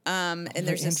 And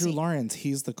there's a Andrew scene- Lawrence.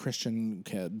 He's the Christian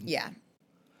kid. Yeah.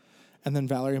 And then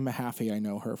Valerie Mahaffey. I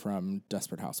know her from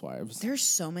Desperate Housewives. There's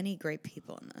so many great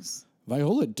people in this.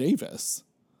 Viola Davis.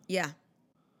 Yeah.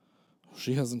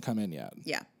 She hasn't come in yet.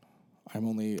 Yeah. I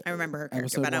remember her character,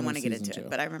 episode but I don't 1 want of to get season into 2. it.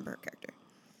 But I remember her character.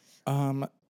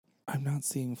 I'm not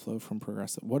seeing Flo from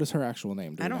Progressive. What is her actual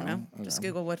name? Do I you don't know. Okay. Just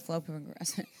Google what Flo from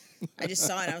Progressive. I just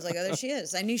saw it and I was like, oh, there she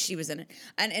is. I knew she was in it.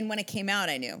 And when it came out,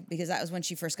 I knew because that was when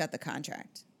she first got the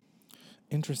contract.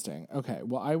 Interesting. Okay.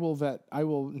 Well, I will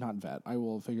not vet. I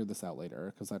will figure this out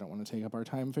later because I don't want to take up our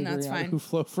time figuring it's out fine. who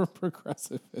Flo from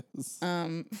Progressive is.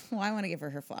 Well, I want to give her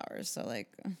her flowers. So, like,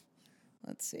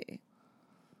 let's see.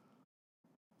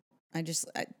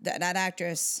 That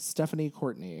actress. Stephanie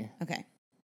Courtney. Okay.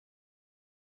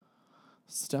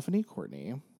 Stephanie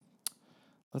Courtney.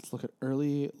 Let's look at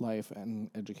early life and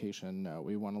education. No,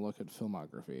 we want to look at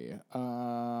filmography.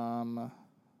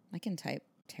 I can type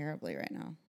terribly right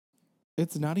now.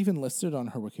 It's not even listed on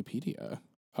her Wikipedia.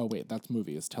 Oh, wait, that's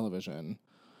movies, television.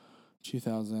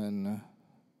 2009,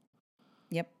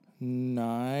 Yep.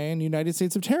 United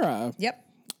States of Terra. Yep.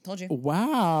 Told you.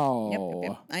 Wow.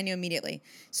 Yep. I knew immediately.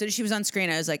 So she was on screen.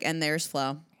 I was like, and there's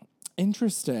Flo.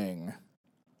 Interesting.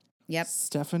 Yep.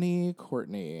 Stephanie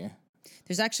Courtney.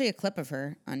 There's actually a clip of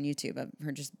her on YouTube of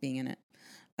her just being in it.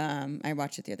 I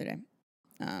watched it the other day.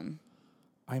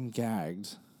 I'm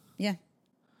gagged. Yeah.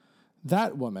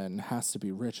 That woman has to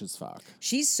be rich as fuck.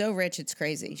 She's so rich, it's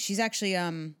crazy. She's actually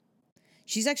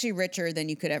richer than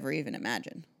you could ever even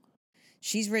imagine.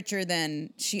 She's richer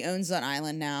than she owns that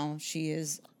island now. She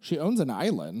is. She owns an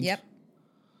island. Yep.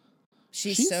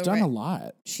 She's so done rich. a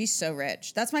lot. She's so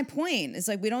rich. That's my point. It's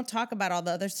like we don't talk about all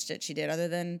the other shit she did other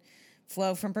than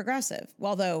Flo from Progressive.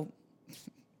 Well, though,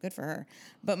 good for her.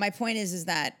 But my point is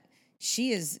that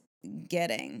she is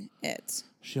getting it.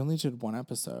 She only did one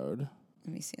episode.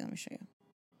 Let me see. Let me show you.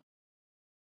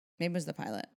 Maybe it was the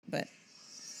pilot, but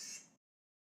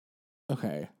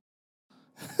Okay.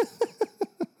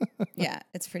 yeah,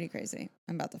 it's pretty crazy.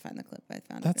 I'm about to find the clip. I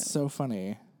found That's it. so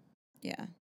funny. Yeah.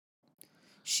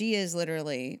 She is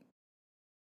literally,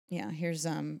 yeah, here's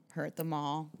her at the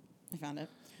mall. I found it.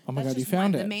 Oh my That's God, you just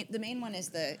one. found it. The main one is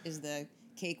the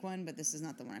cake one, but this is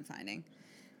not the one I'm finding.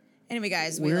 Anyway,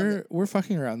 guys, we love it. We're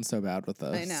fucking around so bad with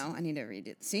this. I know. I need to read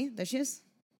it. See? There she is.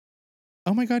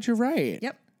 Oh my God, you're right.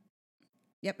 Yep.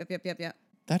 Yep.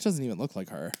 That doesn't even look like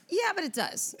her. Yeah, but it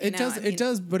does. It does. It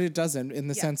does, but it doesn't in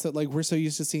the Yeah. sense that like we're so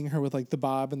used to seeing her with like the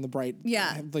bob and the bright,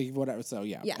 Yeah. like whatever. So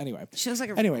yeah. Yeah. Anyway, She looks like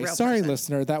a anyway. real Sorry, person.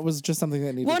 listener. That was just something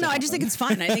that needed. Well, to no, I just think happen. it's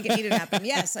fun. I think it needed to happen.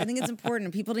 Yes, I think it's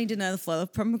important. People need to know the Flo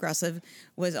from Progressive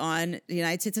was on the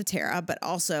United States of Tara, but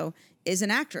also is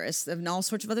an actress and all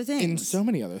sorts of other things. in so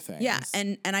many other things. Yeah,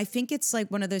 and I think it's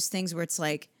like one of those things where it's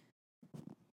like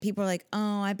people are like,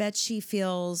 oh, I bet she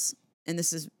feels, and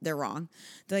they're wrong.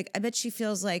 They're like, I bet she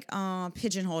feels like, oh,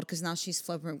 pigeonholed because now she's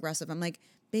Flo from Progressive. I'm like,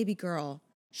 baby girl,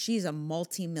 she's a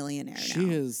multi-millionaire now.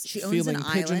 She is She owns feeling an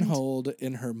island. pigeonholed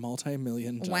in her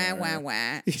multi-million dollar.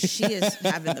 Wah. She is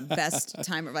having the best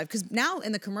time of her life because now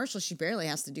in the commercial she barely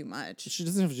has to do much. She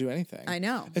doesn't have to do anything. I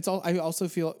know. It's all. I also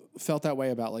felt that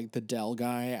way about like the Dell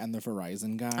guy and the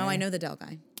Verizon guy. Oh, I know the Dell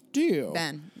guy, Do you?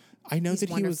 Ben. I know He's that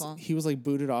wonderful. he was like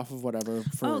booted off of whatever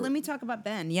for Oh, let me talk about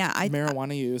Ben. Yeah,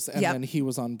 marijuana use, and Yep. then he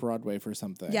was on Broadway for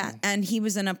something. Yeah, and he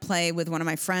was in a play with one of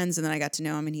my friends, and then I got to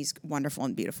know him, and he's wonderful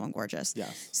and beautiful and gorgeous.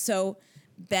 Yes. So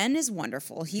Ben is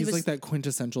wonderful. He's was like that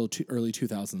quintessential early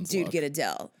 2000s dude, look. get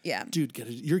Adele. Yeah. Dude,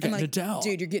 you're getting like, Adele.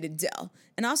 Dude, you're getting Adele.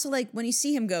 And also, like, when you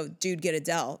see him go, dude, get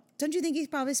Adele, don't you think he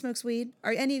probably smokes weed?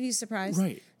 Are any of you surprised?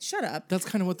 Right. Shut up. That's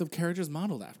kind of what the character's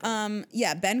modeled after.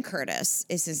 Yeah, Ben Curtis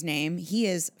is his name. He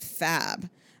is fab.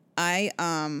 I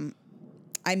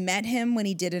met him when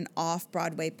he did an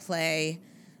off-Broadway play.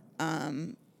 I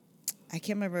can't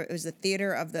remember. It was the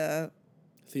Theater of the...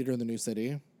 Theater in the New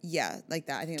City. Yeah, like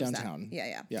that. I think it was Downtown. that.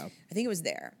 Yeah. Yeah. I think it was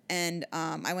there. And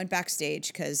I went backstage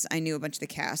because I knew a bunch of the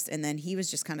cast, and then he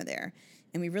was just kind of there.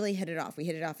 And we really hit it off. We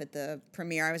hit it off at the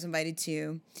premiere I was invited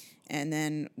to, and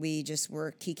then we just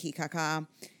were kiki kaka.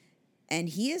 And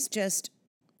he is just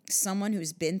someone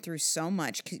who's been through so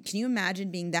much. Can you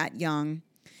imagine being that young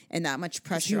and that much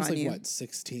pressure He was on like, you? what,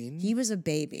 16? He was a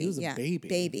baby. He was a baby.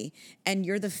 Baby. And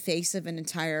you're the face of an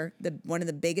entire, one of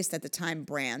the biggest at the time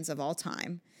brands of all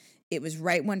time. It was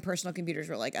right when personal computers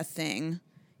were like a thing.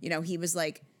 You know, he was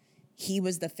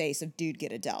the face of Dude,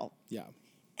 Get Adele. Yeah.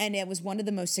 And it was one of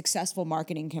the most successful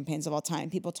marketing campaigns of all time.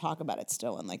 People talk about it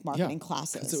still in like marketing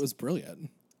classes. Because it was brilliant.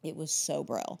 It was so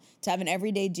brilliant. To have an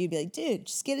everyday dude be like, dude,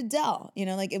 just get Adele. You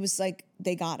know, like it was like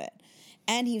they got it.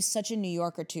 And he was such a New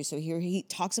Yorker too. So here he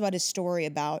talks about his story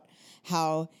about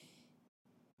how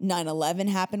 9/11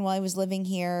 happened while he was living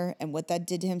here and what that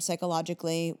did to him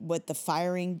psychologically, what the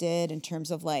firing did in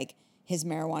terms of like his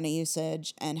marijuana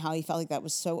usage and how he felt like that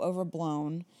was so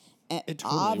overblown. And It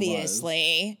totally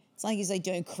obviously, it's like he's like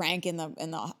doing crank in the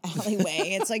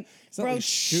alleyway. It's like, It's not bro, like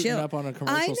shooting chill. up on a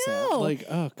commercial I set. know. Like,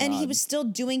 oh, And he God. was still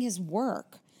doing his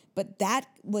work. But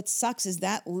what sucks is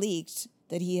that leaked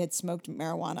that he had smoked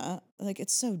marijuana. Like,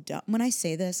 it's so dumb. When I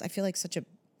say this, I feel like such a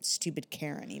stupid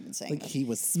Karen even saying Like this. he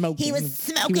was smoking. He was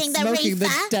smoking the smoking the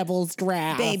reefer? devil's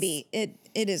grass. Baby, it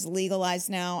is legalized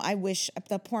now. I wish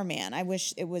the poor man. I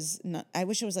wish it was not. I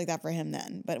wish it was like that for him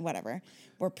then. But whatever.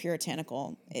 We're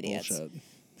puritanical idiots. Bullshit.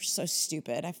 We're so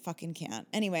stupid. I fucking can't.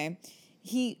 Anyway,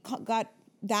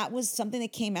 that was something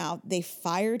that came out. They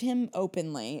fired him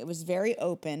openly. It was very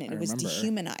open and it was remember.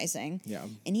 dehumanizing. Yeah.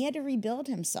 And he had to rebuild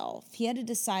himself. He had to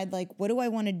decide, like, what do I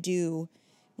want to do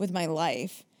with my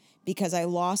life? Because I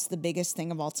lost the biggest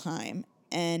thing of all time.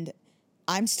 And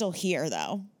I'm still here,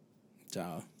 though.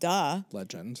 Duh.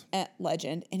 Legend.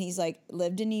 Legend. And he's like,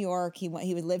 lived in New York. He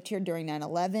lived here during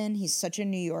 9/11. He's such a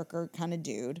New Yorker kind of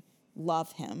dude.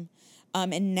 Love him.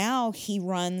 And now he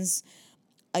runs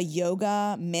a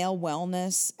yoga, male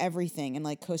wellness, everything in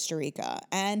like Costa Rica.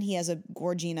 And he has a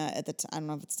Gorgina at the time. I don't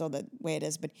know if it's still the way it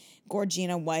is, but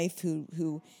Gorgina wife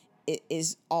who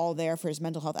is all there for his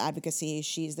mental health advocacy.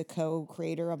 She's the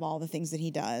co-creator of all the things that he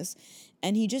does.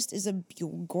 And he just is a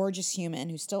gorgeous human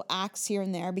who still acts here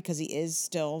and there because he is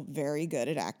still very good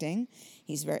at acting.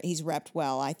 He's repped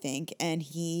well, I think. And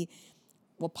he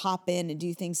will pop in and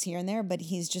do things here and there, but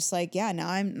he's just like, yeah, now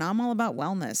I'm all about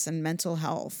wellness and mental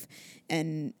health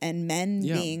and men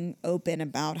being open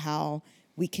about how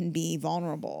we can be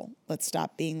vulnerable. Let's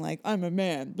stop being like, I'm a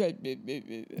man.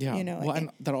 Yeah. You know, well, and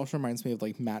that also reminds me of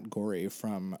like Matt Gorey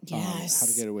from How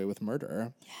to Get Away with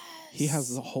Murder. Yes. He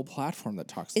has a whole platform that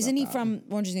talks Isn't about he that. from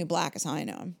Orange is the New Black is how I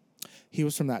know him. He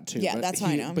was from that too. Yeah, but that's how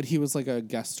I know him. But he was like a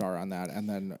guest star on that, and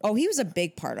then Oh, he was a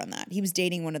big part on that. He was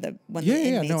dating one of the no,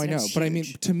 inmates, I and it know. was But I mean,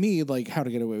 huge. to me, like How to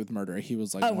Get Away with Murder, he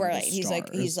was like Oh, one of right. the He's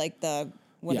stars. like the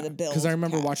one of the Bills. Because I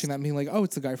remember cast. watching that and being like, oh,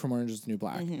 it's the guy from Orange is the New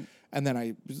Black. And then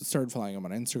I started following him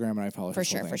on Instagram and I followed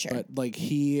his whole thing. For sure. But like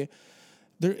he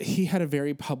had a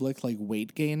very public like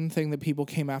weight gain thing that people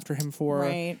came after him for.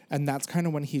 Right. And that's kind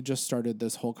of when he just started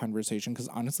this whole conversation. Because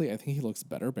honestly, I think he looks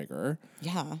better, bigger.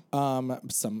 Yeah.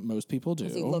 Most people do.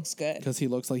 He looks good. Because he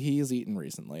looks like he has eaten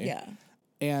recently. Yeah.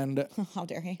 And How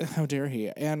dare he? how dare he?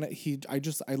 And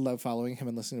I love following him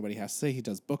and listening to what he has to say. He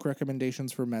does book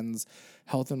recommendations for men's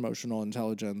health and emotional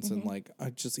intelligence. And like,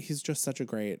 he's just such a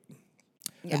great,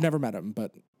 Yeah. I've never met him,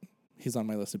 but he's on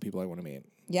my list of people I want to meet.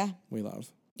 Yeah. We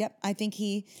love. Yep. I think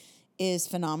he is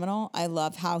phenomenal. I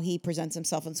love how he presents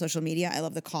himself on social media. I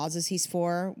love the causes he's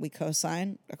for. We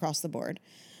co-sign across the board.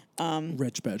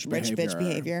 Rich bitch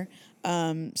Behavior.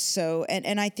 So,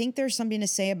 and I think there's something to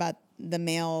say about the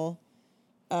male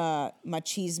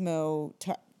machismo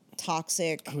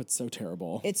toxic. Oh, it's so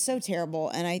terrible. It's so terrible.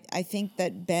 And I think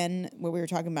that Ben, what we were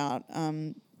talking about,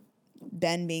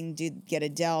 Ben being get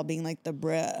Adele being like the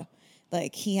bruh,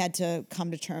 like he had to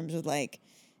come to terms with like,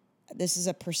 this is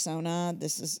a persona.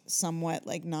 This is somewhat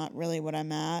like not really what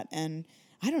I'm at. And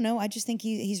I don't know. I just think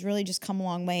he's really just come a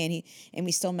long way, and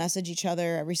we still message each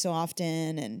other every so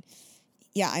often. And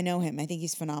yeah, I know him. I think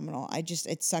he's phenomenal.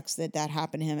 It sucks that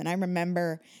happened to him. And I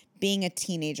remember being a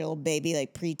teenager, little baby,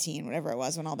 like preteen, whatever it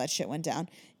was, when all that shit went down,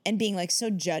 and being like so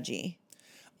judgy.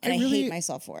 And I hate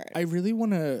myself for it. I really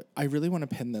want to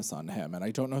pin this on him, and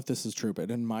I don't know if this is true, but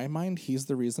in my mind, he's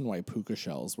the reason why puka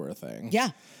shells were a thing. Yeah.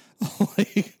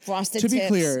 Like, Frosted to be tips,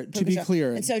 clear,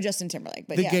 puka and so Justin Timberlake,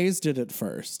 but the yeah. gays did it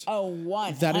first. Oh,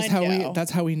 one.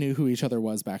 That's how we knew who each other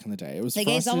was back in the day. It was The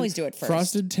gays always do it first.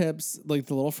 Frosted tips, like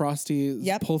the little frosty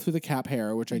Yep. pull through the cap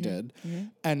hair, which I did,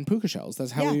 and puka shells.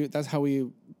 That's how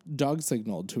we dog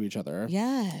signaled to each other.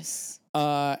 Yes.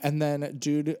 And then,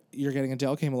 dude, You're Getting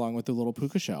Adele came along with the little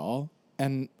puka shell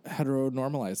and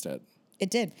heteronormalized it. It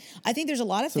did. I think there's a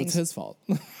lot of So things. it's his fault.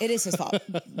 It is his fault.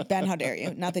 Ben, how dare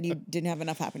you? Not that you didn't have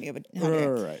enough happen to you, but how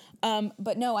dare you? Right.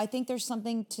 But no, I think there's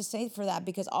something to say for that,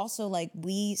 because also like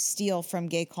we steal from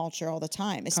gay culture all the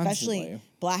time, especially Constantly.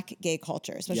 Black gay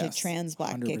culture, especially Yes, trans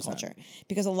Black gay 100%. culture,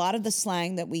 because a lot of the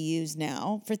slang that we use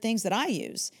now for things that I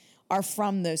use are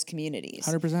from those communities.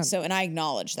 100%. So, and I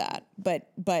acknowledge that,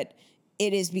 but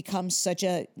it has become such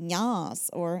a nyas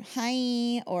or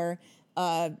hi or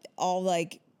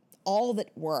all that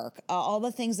work, all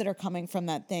the things that are coming from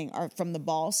that thing are from the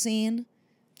ball scene,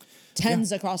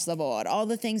 tens across the board. All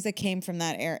the things that came from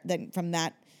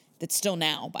that that's still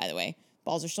now, by the way,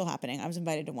 balls are still happening. I was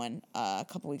invited to one a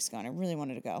couple weeks ago, and I really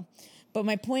wanted to go. But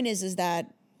my point is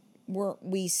that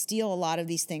we steal a lot of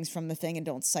these things from the thing and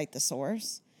don't cite the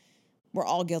source. We're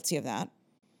all guilty of that.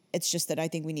 It's just that I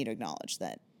think we need to acknowledge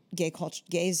that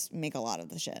gays make a lot of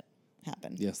the shit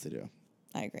happen. Yes, they do.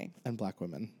 I agree. And Black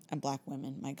women. And Black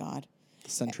women, my God. The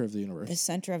center of the universe. The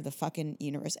center of the fucking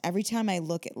universe. Every time I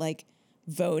look at like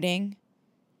voting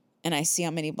and I see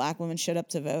how many Black women showed up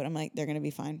to vote, I'm like, they're going to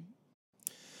be fine.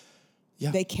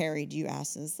 Yeah. They carried you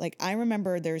asses. Like I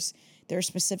remember there are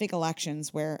specific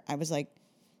elections where I was like,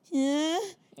 yeah.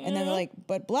 And then they're like,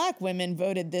 but Black women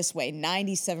voted this way.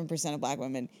 97% of Black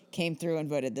women came through and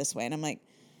voted this way. And I'm like,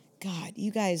 God,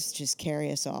 you guys just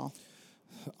carry us all.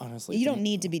 Honestly. You don't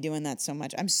need to be doing that so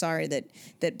much. I'm sorry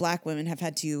that Black women have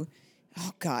had to,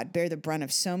 oh God, bear the brunt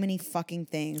of so many fucking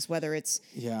things, whether it's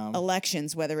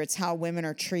elections, whether it's how women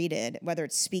are treated, whether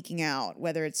it's speaking out,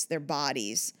 whether it's their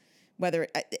bodies,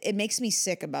 it makes me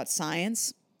sick about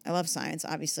science. I love science,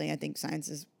 obviously. I think science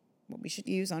is what we should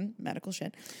use on medical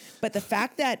shit. But the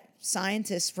fact that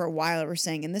scientists for a while were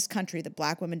saying in this country that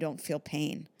Black women don't feel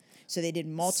pain. So they did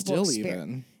multiple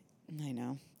even. I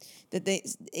know. That they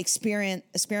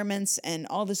experiments and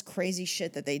all this crazy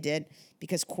shit that they did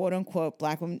because quote unquote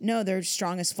Black women, no, they're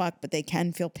strong as fuck, but they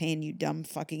can feel pain, you dumb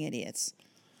fucking idiots.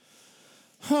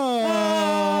 I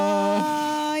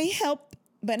help.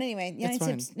 But anyway,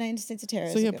 United States of Terror.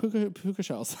 So yeah, puka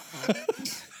shells.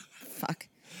 Fuck.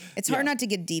 It's hard not to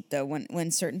get deep though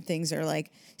when certain things are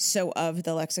like so of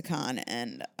the lexicon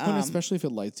and especially if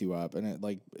it lights you up and it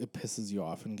pisses you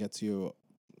off and gets you,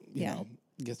 you know,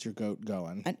 gets your goat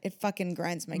going. It fucking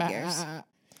grinds my gears.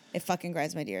 It fucking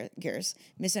grinds my gears.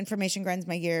 Misinformation grinds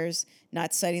my gears.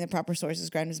 Not citing the proper sources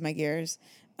grinds my gears.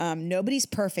 Nobody's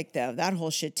perfect though. That whole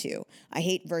shit too. I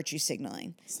hate virtue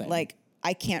signaling. Same. Like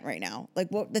I can't right now. Like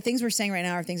what the things we're saying right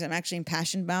now are things I'm actually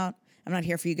impassioned about. I'm not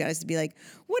here for you guys to be like,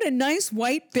 what a nice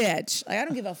white bitch. Like, I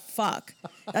don't give a fuck.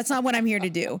 That's not what I'm here to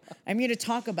do. I'm here to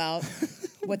talk about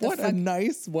what the What fuck. a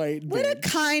nice white What a bitch.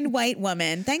 kind white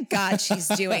woman. Thank God she's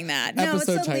doing that. No,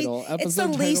 Episode it's the, title. it's the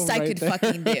Episode least title I right could there.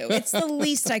 fucking do. It's the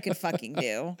least I could fucking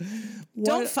do.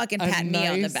 Don't What fucking a pat me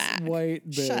on the nice back. white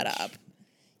bitch. Shut up.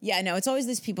 Yeah, no, it's always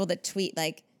these people that tweet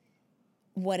like,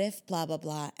 what if blah, blah,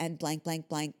 blah, and blank, blank,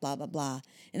 blank, blah, blah, blah.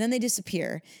 And then they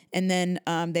disappear. And then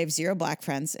they have 0 black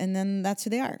friends. And then that's who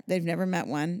they are. They've never met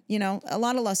one. You know, a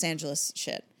lot of Los Angeles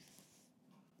shit.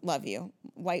 Love you.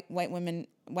 White women,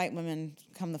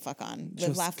 come the fuck on. Live,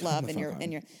 Just laugh, come love the in your fuck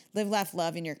on. live, laugh,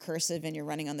 love in your cursive and you're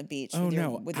running on the beach Oh with your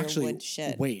no! with Actually, your wood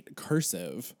shit. wait,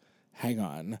 cursive. Hang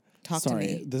on. Talk to Sorry,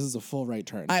 me. this is a full right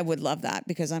turn. I would love that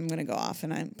because I'm gonna go off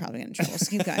and I'm probably gonna get in trouble. So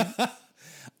keep going.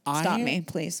 Stop me,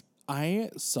 please. I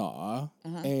saw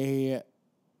Uh-huh. a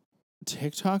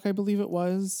TikTok, I believe it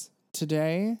was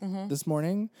today, Mm-hmm. this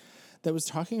morning, that was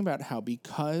talking about how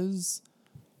because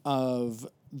of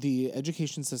the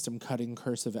education system cutting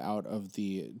cursive out of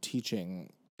the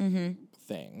teaching Mm-hmm.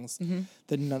 things,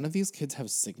 that none of these kids have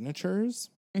signatures.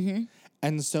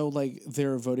 And so, like,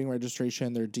 their voting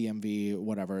registration, their DMV,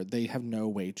 whatever, they have no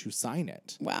way to sign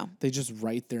it. Wow. They just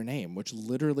write their name, which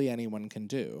literally anyone can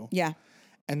do. Yeah.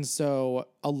 And so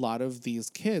a lot of these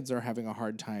kids are having a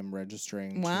hard time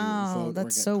registering Wow, to vote or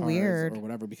that's get so cards weird. or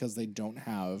whatever because they don't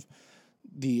have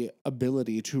the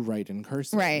ability to write in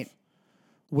cursive. Right.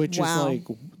 Which Wow. is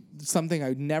like something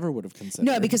I never would have considered.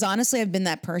 No, because honestly, I've been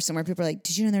that person where people are like,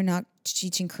 did you know they're not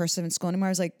teaching cursive in school anymore?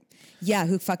 I was like, yeah,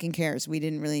 who fucking cares? We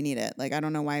didn't really need it. Like, I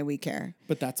don't know why we care.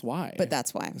 But that's why. But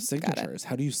that's why. Got it. Signatures.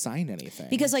 How do you sign anything?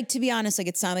 Because, like, to be honest, like,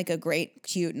 it sounded like a great,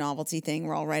 cute novelty thing.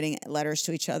 We're all writing letters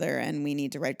to each other and we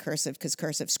need to write cursive because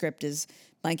cursive script is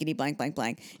blankety blank, blank,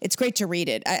 blank. It's great to read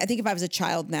it. I think if I was a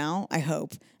child now, I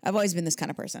hope. I've always been this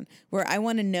kind of person where I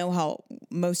want to know how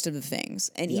most of the things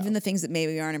and even the things that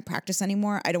maybe aren't in practice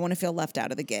anymore, I don't want to feel left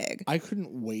out of the gig. I couldn't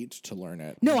wait to learn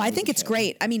it. No, when I was think a it's kid.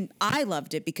 great. I mean, I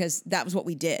loved it because that was what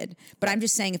we did. But I'm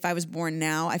just saying, if I was born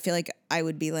now, I feel like I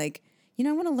would be like, you know,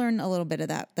 I want to learn a little bit of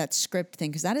that script thing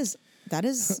because that is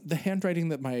The handwriting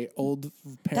that my old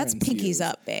that's parents pinkies used.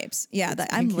 up, babes. Yeah,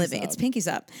 I'm pinkies living. up. It's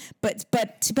pinkies up.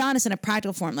 But to be honest, in a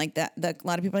practical form, like that, a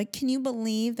lot of people are like, can you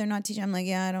believe they're not teaching? I'm like,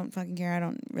 yeah, I don't fucking care. I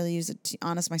don't really use it to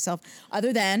honest myself,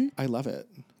 other than I love it.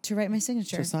 to write my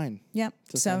signature. To sign. Yep.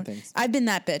 To So sign things. I've been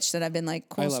that bitch that I've been like,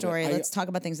 I cool love it. story. I- Let's talk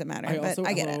about things that matter. I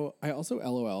I get it. I also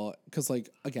LOL because, like,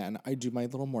 again, I do my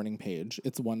little morning page.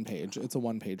 It's one page. It's a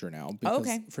one pager now because,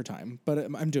 okay. for time, but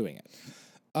I'm doing it.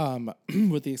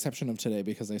 With the exception of today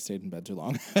because I stayed in bed too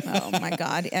long. Oh my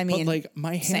God. I mean, But like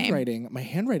my same.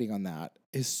 handwriting on that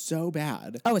is so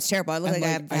bad. Oh, it's terrible. I look And,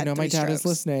 like, like, I've had I know my 3 dad is strokes.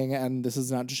 listening, and this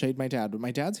is not to shade my dad, but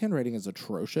my dad's handwriting is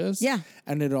atrocious. Yeah.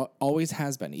 and it always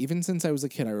has been. Even since I was a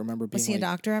kid, I remember being Was he like, a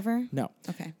doctor ever? No,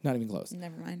 Okay. not even close.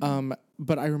 Never mind.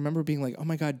 But I remember being like, oh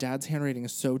my God, dad's handwriting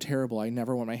is so terrible. I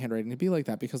never want my handwriting to be like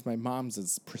that because my mom's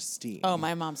is pristine. Oh,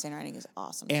 my mom's handwriting is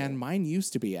awesome. And mine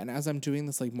used to be. And as I'm doing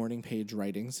this like morning page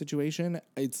writing situation,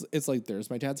 it's like there's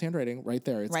my dad's handwriting right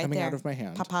there. It's right coming there. out of my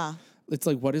hand. Papa. It's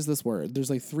like, what is this word? There's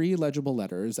like 3 legible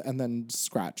letters and then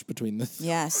scratch between the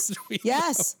Yes.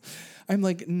 Yes. I'm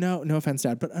like, no offense,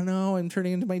 Dad, but no, I'm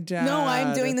turning into my dad. No,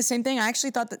 I'm doing the same thing. I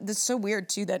actually thought that this is so weird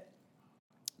too that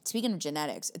speaking of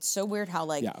genetics, it's so weird how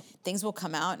like Yeah. things will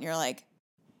come out and you're like,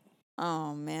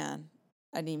 oh man,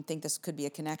 I didn't even think this could be a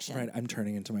connection. Right, I'm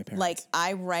turning into my parents. Like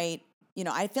I write, you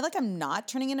know, I feel like I'm not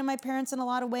turning into my parents in a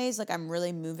lot of ways. Like I'm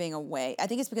really moving away. I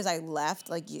think it's because I left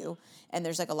like you and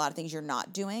there's like a lot of things you're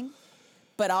not doing.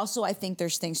 But also I think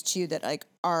there's things too that like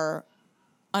are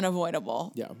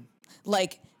unavoidable. yeah.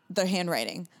 Like the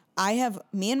handwriting.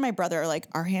 Me and my brother are like,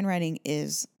 our handwriting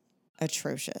is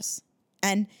atrocious.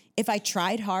 And if I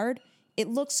tried hard, it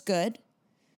looks good,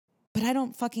 but I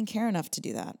don't fucking care enough to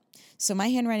do that. So my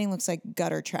handwriting looks like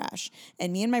gutter trash.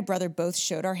 And me and my brother both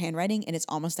showed our handwriting and it's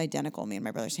almost identical, me and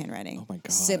my brother's handwriting. Oh my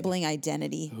God. Sibling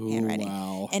identity handwriting.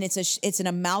 wow. And it's an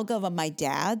amalgam of my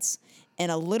dad's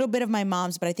and a little bit of my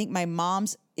mom's, but I think my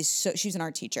mom's she's an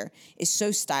art teacher, is so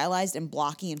stylized and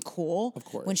blocky and cool. Of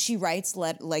course. When she writes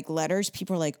letters,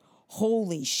 people are like,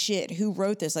 holy shit, who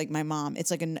wrote this? Like my mom.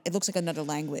 It's like it looks like another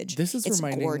language. This is it's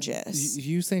reminding gorgeous.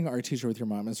 You saying art teacher with your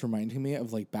mom is reminding me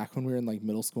of like back when we were in like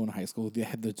middle school and high school. They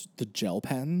had the gel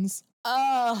pens.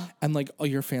 And like all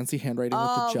your fancy handwriting with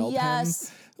the gel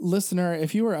pens. Listener,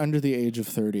 if you are under the age of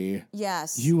 30,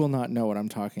 Yes. you will not know what I'm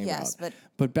talking Yes, about.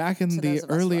 but back in to the those of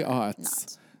us early who are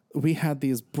aughts, we had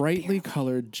these brightly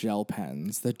colored gel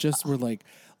pens that just were like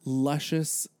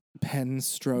luscious pen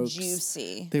strokes.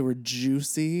 Juicy. They were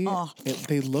juicy.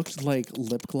 They looked like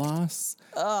lip gloss.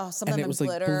 Some And of it them was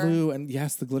glitter. like blue, and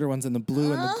yes, the glitter ones, and the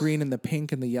blue, and the green, and the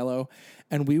pink, and the yellow.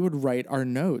 And we would write our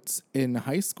notes in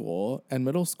high school and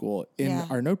middle school in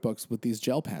our notebooks with these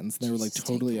gel pens. And they were like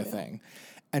totally a thing.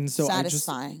 And so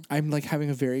Satisfying. I'm like having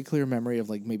a very clear memory of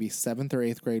like maybe 7th or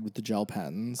 8th grade with the gel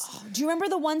pens. Do you remember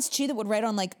the ones too that would write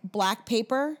on like black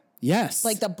paper? Yes.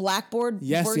 Like the blackboard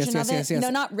Yes, version yes, of it? yes, yes. No,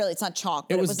 not really. It's not chalk.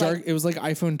 But it was dark. Like, It was like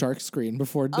iPhone dark screen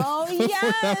before. oh, before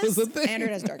yes. that was a thing.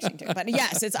 Android has dark screen too. But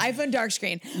yes, it's iPhone dark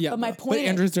screen. Yeah, but my point is.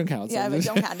 Androids don't count. Yeah, so- but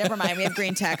don't count. Never mind. We have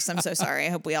green text. I'm so sorry. I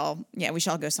hope we should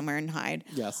all go somewhere and hide.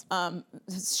 Yes.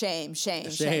 Shame,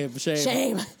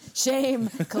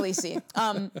 Khaleesi.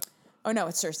 Oh no,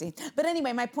 it's Cersei. But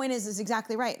anyway, my point is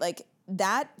exactly right. Like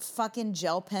that fucking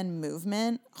gel pen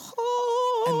movement.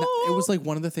 And it was like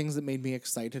one of the things that made me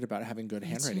excited about having good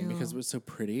handwriting because it was so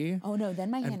pretty. Oh no, then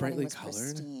my and handwriting brightly was colored,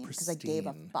 pristine because I gave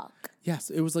a fuck.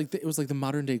 Yes, it was like the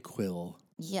modern day quill.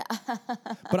 Yeah.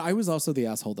 But I was also the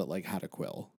asshole that like had a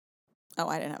quill. Oh,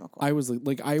 I didn't have a quill. I was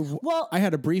like I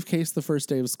had a briefcase the first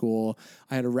day of school.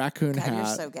 I had a raccoon God, hat.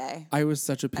 you're so gay. I was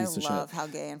such a I piece of shit. love how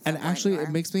gay and And flamboyant actually, you it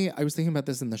are. makes me. I was thinking about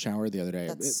this in the shower the other day.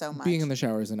 That's so much. Being in the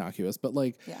shower is innocuous, but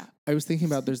like, Yeah. I was thinking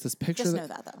about there's this picture. Just know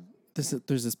that though.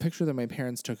 There's this picture that my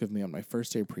parents took of me on my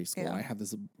first day of preschool. Yeah. And I had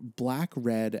this black,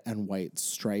 red, and white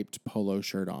striped polo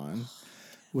shirt on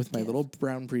with my little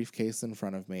brown briefcase in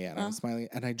front of me. And I was smiling.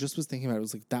 And I just was thinking about it. I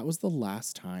was like, that was the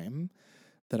last time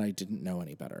that I didn't know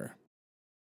any better.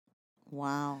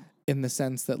 Wow. In the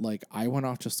sense that, like, I went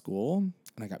off to school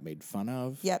and I got made fun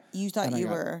of. Yep. You thought and you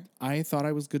were. I thought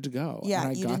I was good to go. Yeah. And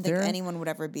I You got didn't there. think anyone would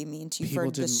ever be mean to you People for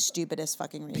the didn't- stupidest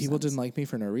fucking reasons. People didn't like me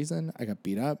for no reason. I got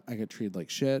beat up. I got treated like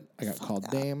shit. I got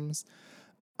called names.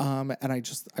 And I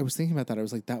was thinking about that. I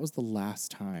was like, that was the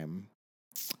last time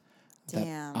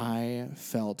Damn. that I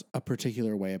felt a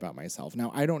particular way about myself.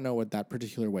 Now, I don't know what that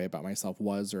particular way about myself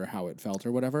was or how it felt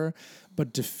or whatever,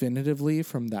 but definitively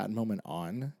from that moment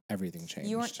on, everything changed.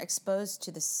 You weren't exposed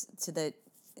to the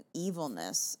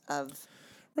evilness of.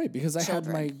 Right, because I had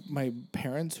children. my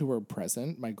parents who were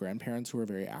present, my grandparents who were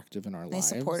very active in our They lives.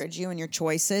 supported you and your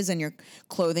choices and your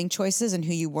clothing choices and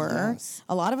who you were. Yes.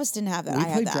 A lot of us didn't have that. We I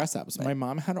had played that. dress ups. My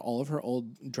mom had all of her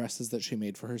old dresses that she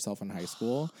made for herself in high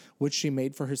school, which she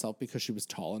made for herself because she was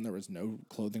tall and there was no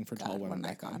clothing for tall what women an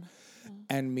back then. icon.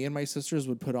 And me and my sisters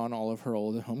would put on all of her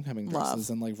old homecoming dresses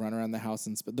and like run around the house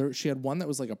and she had one that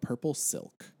was like a purple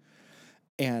silk.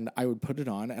 And I would put it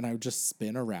on and I would just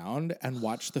spin around and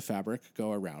watch the fabric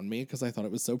go around me because I thought it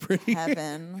was so pretty.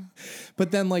 Heaven. But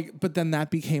then that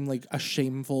became like a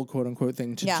shameful quote unquote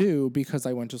thing to Yeah. do because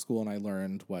I went to school and I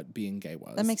learned what being gay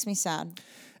was. That makes me sad.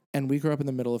 And we grew up in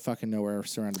the middle of fucking nowhere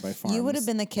surrounded by farms. You would have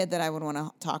been the kid that I would want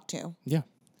to talk to Yeah.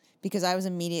 because I was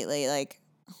immediately like,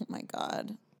 oh my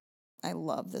God, I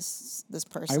love this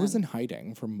person. I was in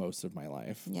hiding for most of my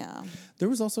life. Yeah. There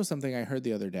was also something I heard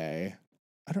the other day.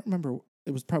 I don't remember. It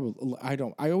was probably,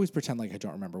 I always pretend like I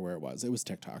don't remember where it was. It was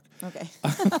TikTok. Okay.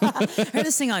 I heard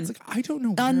this thing on. I don't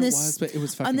know where On it this- was, but it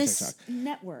was fucking on this TikTok.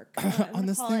 network. On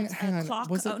this thing, hang on. Clock.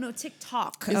 Was it, Oh no,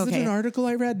 TikTok. is it an article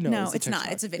I read? No, No, it was a it's not.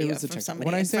 TikTok. It's a video It was a from TikTok. somebody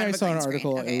When I in say front I of a saw an green screen.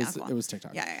 article, Okay, yeah, it was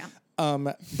TikTok. Yeah.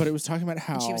 But it was talking about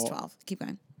how She was 12. Keep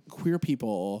going. queer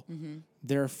people,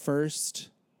 their first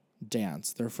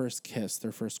dance, their first kiss,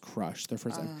 their first crush, their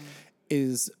first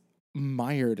is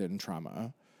mired in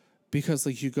trauma because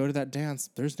like you go to that dance,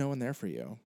 there's no one there for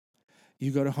you.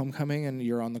 You go to homecoming and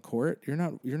you're on the court, you're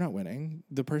not winning.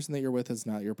 The person that you're with is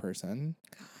not your person.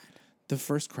 God. The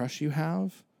first crush you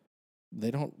have,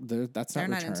 that's not They're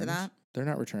returned. not into that? They're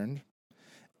not returned.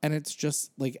 And it's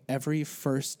just like every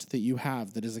first that you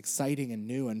have that is exciting and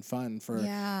new and fun for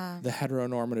the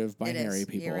heteronormative binary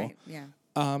people You're right.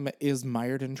 Yeah. is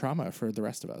mired in trauma for the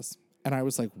rest of us. And I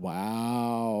was like,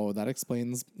 wow, that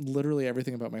explains literally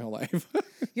everything about my whole life.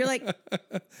 You're like,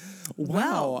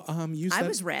 wow. Wow. You said, I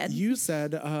was red. You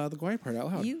said the quiet part out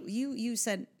loud. you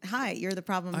said, hi, you're the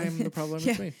problem. I am the problem.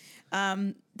 Yeah. It's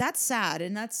me. That's sad.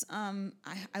 And that's,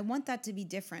 I want that to be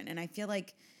different. And I feel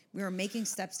like We were making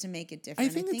steps to make it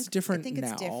different. I think it's different I think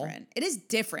now. it's different. It is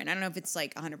different. I don't know if it's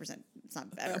like 100%. It's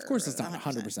not better. Of course, it's not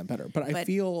 100% better, but I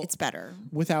feel it's better.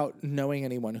 without knowing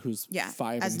anyone who's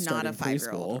 5 as and not starting a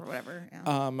 5-year-old preschool, or whatever.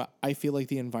 Yeah. I feel like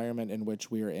the environment in which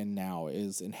we are in now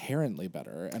is inherently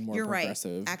better and more You're right.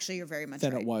 progressive Actually, you're very much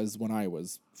than right. it was when I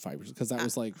was 5 years, because that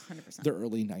was like 100%. the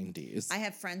early 90s. I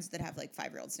have friends that have like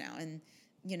 5-year-olds now, and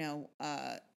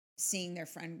seeing their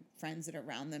friends that are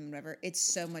around them, and whatever, it's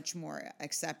so much more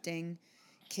accepting.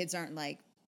 Kids aren't like,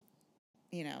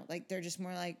 like they're just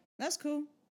more like, that's cool.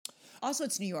 Also,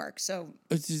 it's New York, so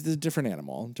It's just a different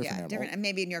animal. different. And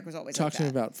maybe New York was always Talk like to me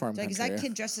that. about farm Like, is country. that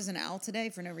kid dressed as an owl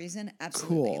today for no reason?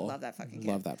 Absolutely. Cool. Love that fucking kid.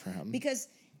 Love that for him. Because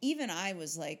even I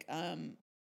was like,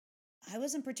 I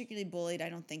wasn't particularly bullied, I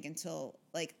don't think, until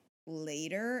like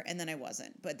later, and then I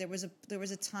wasn't. But there was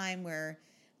a time where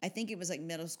I think it was like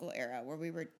middle school era where we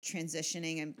were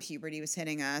transitioning and puberty was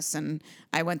hitting us, and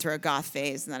I went through a goth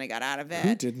phase and then I got out of it.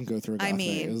 Who didn't go through a goth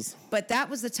phase? But that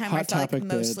was the time where I Hot felt like topic,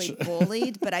 mostly bitch.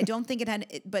 bullied, but I don't think it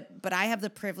had, but I have the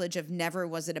privilege of never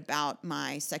was it about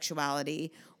my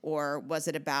sexuality or was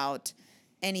it about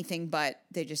anything, but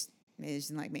they just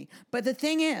didn't like me. But the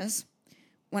thing is,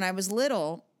 when I was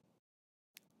little,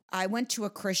 I went to a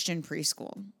Christian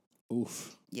preschool.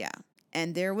 Oof. Yeah.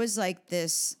 And there was like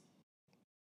this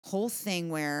whole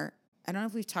thing where, I don't know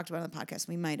if we've talked about it on the podcast,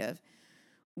 we might have,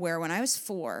 where when I was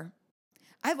 4,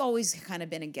 I've always kind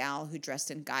of been a gal who dressed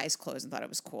in guys' clothes and thought it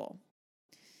was cool.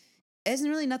 It isn't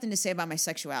really nothing to say about my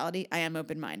sexuality. I am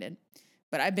open-minded.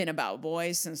 But I've been about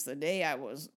boys since the day I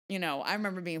was, I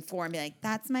remember being 4 and being like,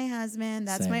 that's my husband,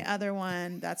 that's Same. my other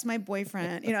one, that's my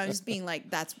boyfriend. Just being like,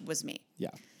 that was me.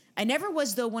 Yeah. I never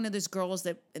was, though, one of those girls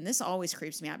that, and this always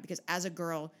creeps me out, because as a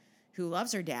girl who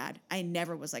loves her dad, I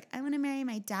never was like, I want to marry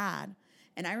my dad.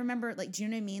 And I remember, like, do you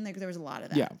know what I mean? Like, there was a lot of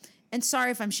that. Yeah. And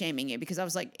sorry if I'm shaming you, because I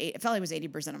was like, I felt like it was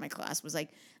 80% of my class was like,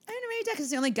 I want to marry your dad because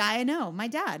it's the only guy I know, my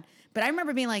dad. But I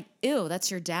remember being like, ew, that's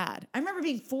your dad. I remember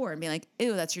being 4 and being like,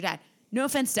 ew, that's your dad. No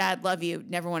offense, dad, love you,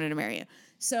 never wanted to marry you.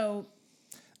 So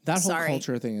That whole sorry.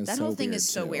 culture thing is that so whole thing weird, is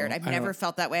so too. weird. I've never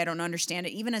felt that way. I don't understand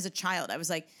it. Even as a child, I was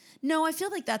like, no, I feel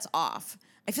like that's off.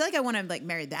 I feel like I want to like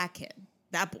marry that kid,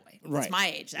 that boy. That's Right. my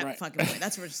age, that Right. fucking boy.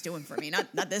 That's what it's doing for me.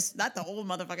 Not the old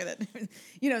motherfucker that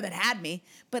that had me.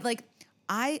 But like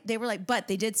they were like, but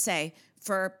they did say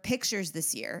for pictures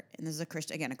this year, and this is a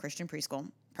Christian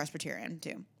preschool, Presbyterian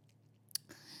too.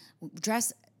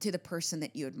 Dress to the person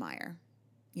that you admire,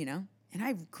 And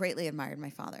I greatly admired my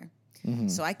father. Mm-hmm.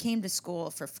 So I came to school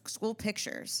for school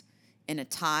pictures in a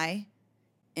tie,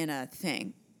 in a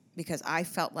thing, because I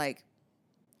felt like,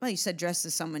 well, you said dress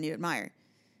as someone you admire.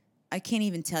 I can't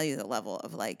even tell you the level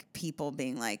of like people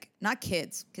being like, not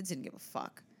kids. Kids didn't give a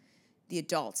fuck. The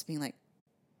adults being like,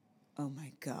 oh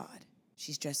my God,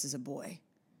 she's dressed as a boy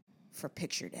for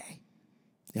picture day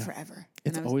forever.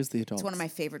 It's And always the adults. It's one of my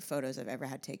favorite photos I've ever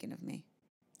had taken of me.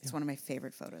 It's one of my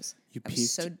favorite photos. You I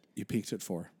was peaked. You peaked at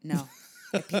 4. No,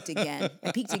 I peaked again.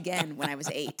 I peaked again when I was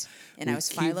 8, and We I was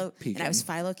keep Philo peaking.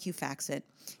 Q Faxit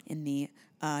in the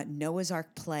Noah's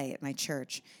Ark play at my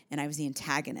church, and I was the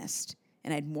antagonist,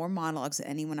 and I had more monologues than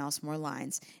anyone else, more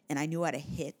lines, and I knew how to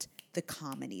hit the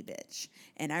comedy bitch.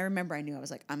 And I remember I was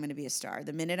like, I'm going to be a star.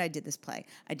 The minute I did this play,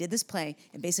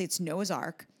 and basically it's Noah's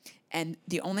Ark, and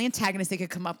the only antagonist they could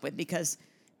come up with, because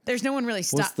there's no one really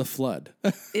What's the flood?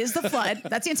 is the flood.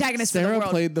 That's the antagonist for the Sarah world.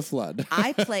 played the flood.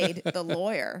 I played the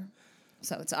lawyer,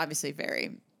 so it's obviously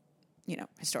very,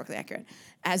 historically accurate,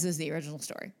 as is the original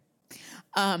story.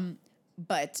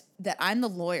 But that I'm the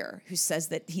lawyer who says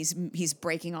that he's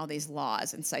breaking all these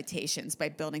laws and citations by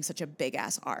building such a big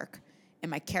ass ark. And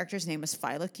my character's name was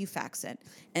Philo Q Faxit.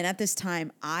 And at this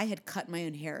time, I had cut my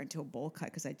own hair into a bowl cut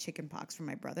because I had chicken pox from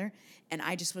my brother. And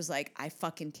I just was like, I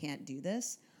fucking can't do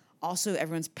this. Also,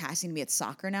 everyone's passing to me at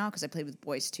soccer now because I played with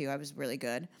boys too. I was really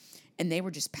good. And they were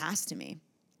just passed to me.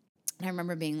 And I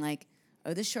remember being like,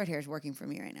 oh, this short hair is working for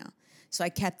me right now. So I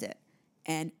kept it.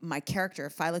 And my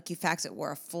character, Philo Q Faxit,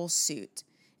 wore a full suit.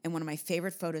 And one of my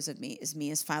favorite photos of me is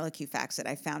me as Philo Q Faxit.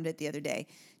 I found it the other day.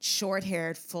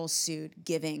 Short-haired, full suit,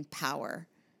 giving power.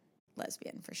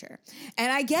 Lesbian, for sure.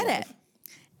 And I get it.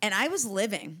 And I was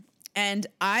living. And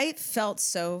I felt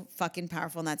so fucking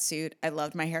powerful in that suit. I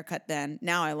loved my haircut then.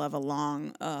 Now I love a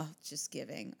long, just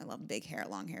giving. I love big hair,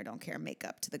 long hair, don't care,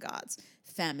 makeup to the gods.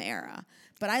 Femme era.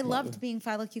 But I loved being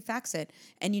Philo Q Faxit.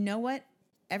 And you know what?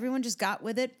 Everyone just got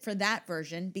with it for that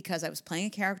version because I was playing a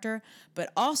character,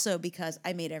 but also because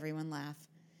I made everyone laugh.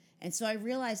 And so I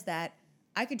realized that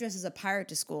I could dress as a pirate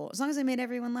to school as long as I made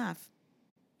everyone laugh.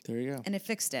 There you go. And it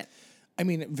fixed it. I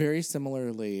mean, very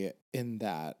similarly in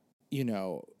that,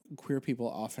 queer people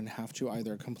often have to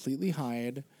either completely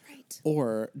hide Right.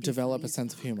 or develop a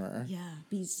sense of humor. Yeah,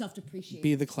 be self-depreciating.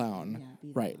 Be the clown. be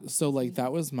the Right. So like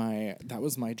that was my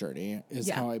journey, is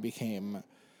Yeah. how I became,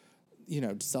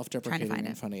 self-deprecating find and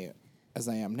it. funny as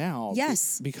I am now.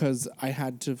 Yes. Because I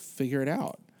had to figure it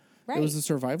out. It was Right. a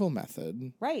survival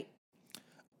method. Right.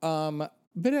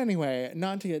 But anyway,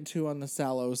 not to get too on the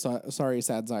sorry,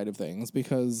 sad side of things,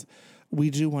 because we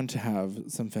do want to have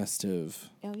some festive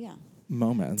Oh yeah.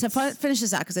 moments. To finish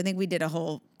this out, because I think we did a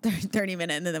whole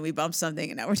 30-minute and then we bumped something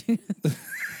and now we're doing.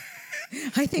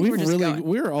 I think we're just going.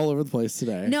 we're all over the place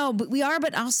today. No, but we are.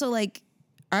 But also, like,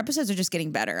 our episodes are just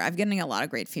getting better. I'm getting a lot of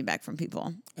great feedback from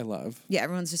people. I love Yeah,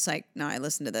 everyone's just like, no, I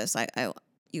listened to this.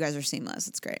 You guys are seamless.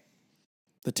 It's great.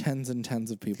 the tens and tens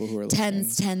of people who are listening.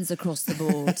 Tens across the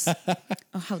board.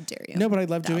 Oh, how dare you? No, but I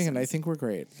love doing it. And I Thousands. think we're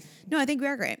great. No, I think we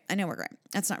are great. I know we're great.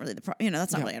 That's not really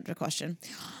that's not really the question.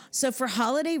 So for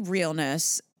holiday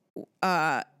realness,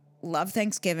 love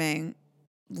Thanksgiving,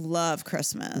 love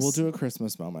Christmas. We'll do a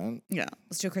Christmas moment. Yeah,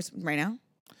 let's do a Christmas right now.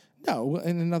 No,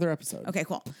 in another episode. Okay,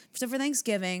 cool. So for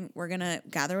Thanksgiving, we're gonna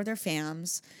gather with our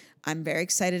fams. I'm very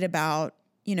excited about,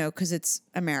 because it's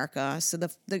America. So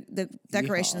the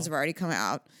decorations have already come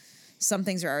out. Some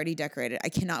things are already decorated. I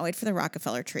cannot wait for the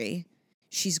Rockefeller tree.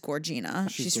 She's Gorgina.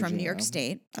 She's from New York Gorgina.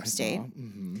 State, I upstate. saw.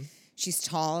 Mm-hmm. She's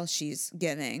tall. She's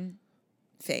giving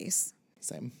face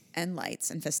Same. and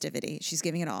lights and festivity. She's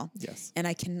giving it all. Yes. And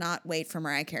I cannot wait for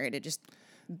Mariah Carey to just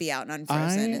be out on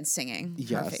Frozen I- and singing her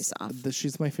Yes. face off.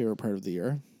 She's my favorite part of the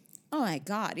year. Oh my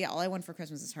God. Yeah, all I want for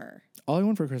Christmas is her. All I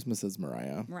want for Christmas is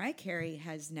Mariah. Mariah Carey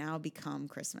has now become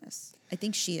Christmas. I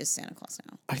think she is Santa Claus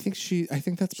now. I think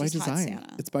that's by She's hot design.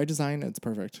 Santa. It's by design. It's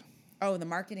perfect. Oh, the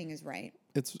marketing is right.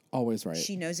 It's always right.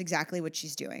 She knows exactly what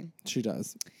she's doing. She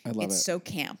does. I love It's it. so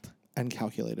camp. And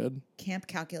calculated. Camp,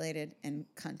 calculated, and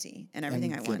cunty. And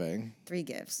everything And I want. giving. 3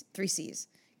 gifts. 3 C's.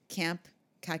 Camp,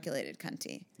 calculated,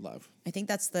 cunty. Love. I think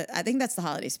that's the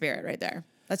holiday spirit right there.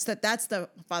 That's the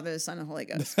Father, the Son, and the Holy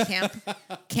Ghost.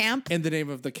 Camp, In the name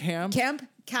of the camp. camp, the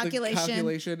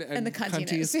calculation, and the cunty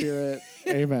cuntiness. spirit.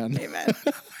 Amen. Amen.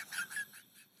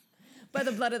 By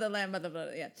the blood of the lamb, by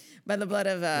the blood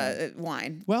of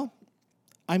wine. Well,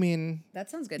 I mean,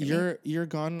 That sounds good to me. you're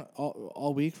gone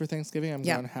all week for Thanksgiving. I'm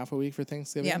Yeah. gone half a week for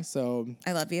Thanksgiving. Yeah. So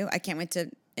I love you. I can't wait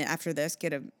to, after this,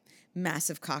 get a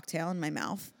massive cocktail in my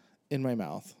mouth, in my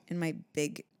mouth, in my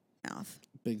big mouth,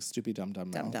 big stupid dum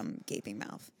mouth. dumb gaping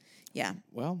mouth. Yeah.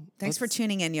 Well, Thanks for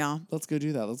tuning in, y'all. Let's go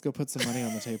do that. Let's go put some money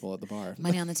on the table at the bar.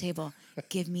 Money on the table.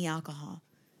 Give me alcohol.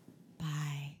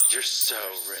 Bye. You're so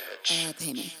rich.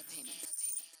 Pay me.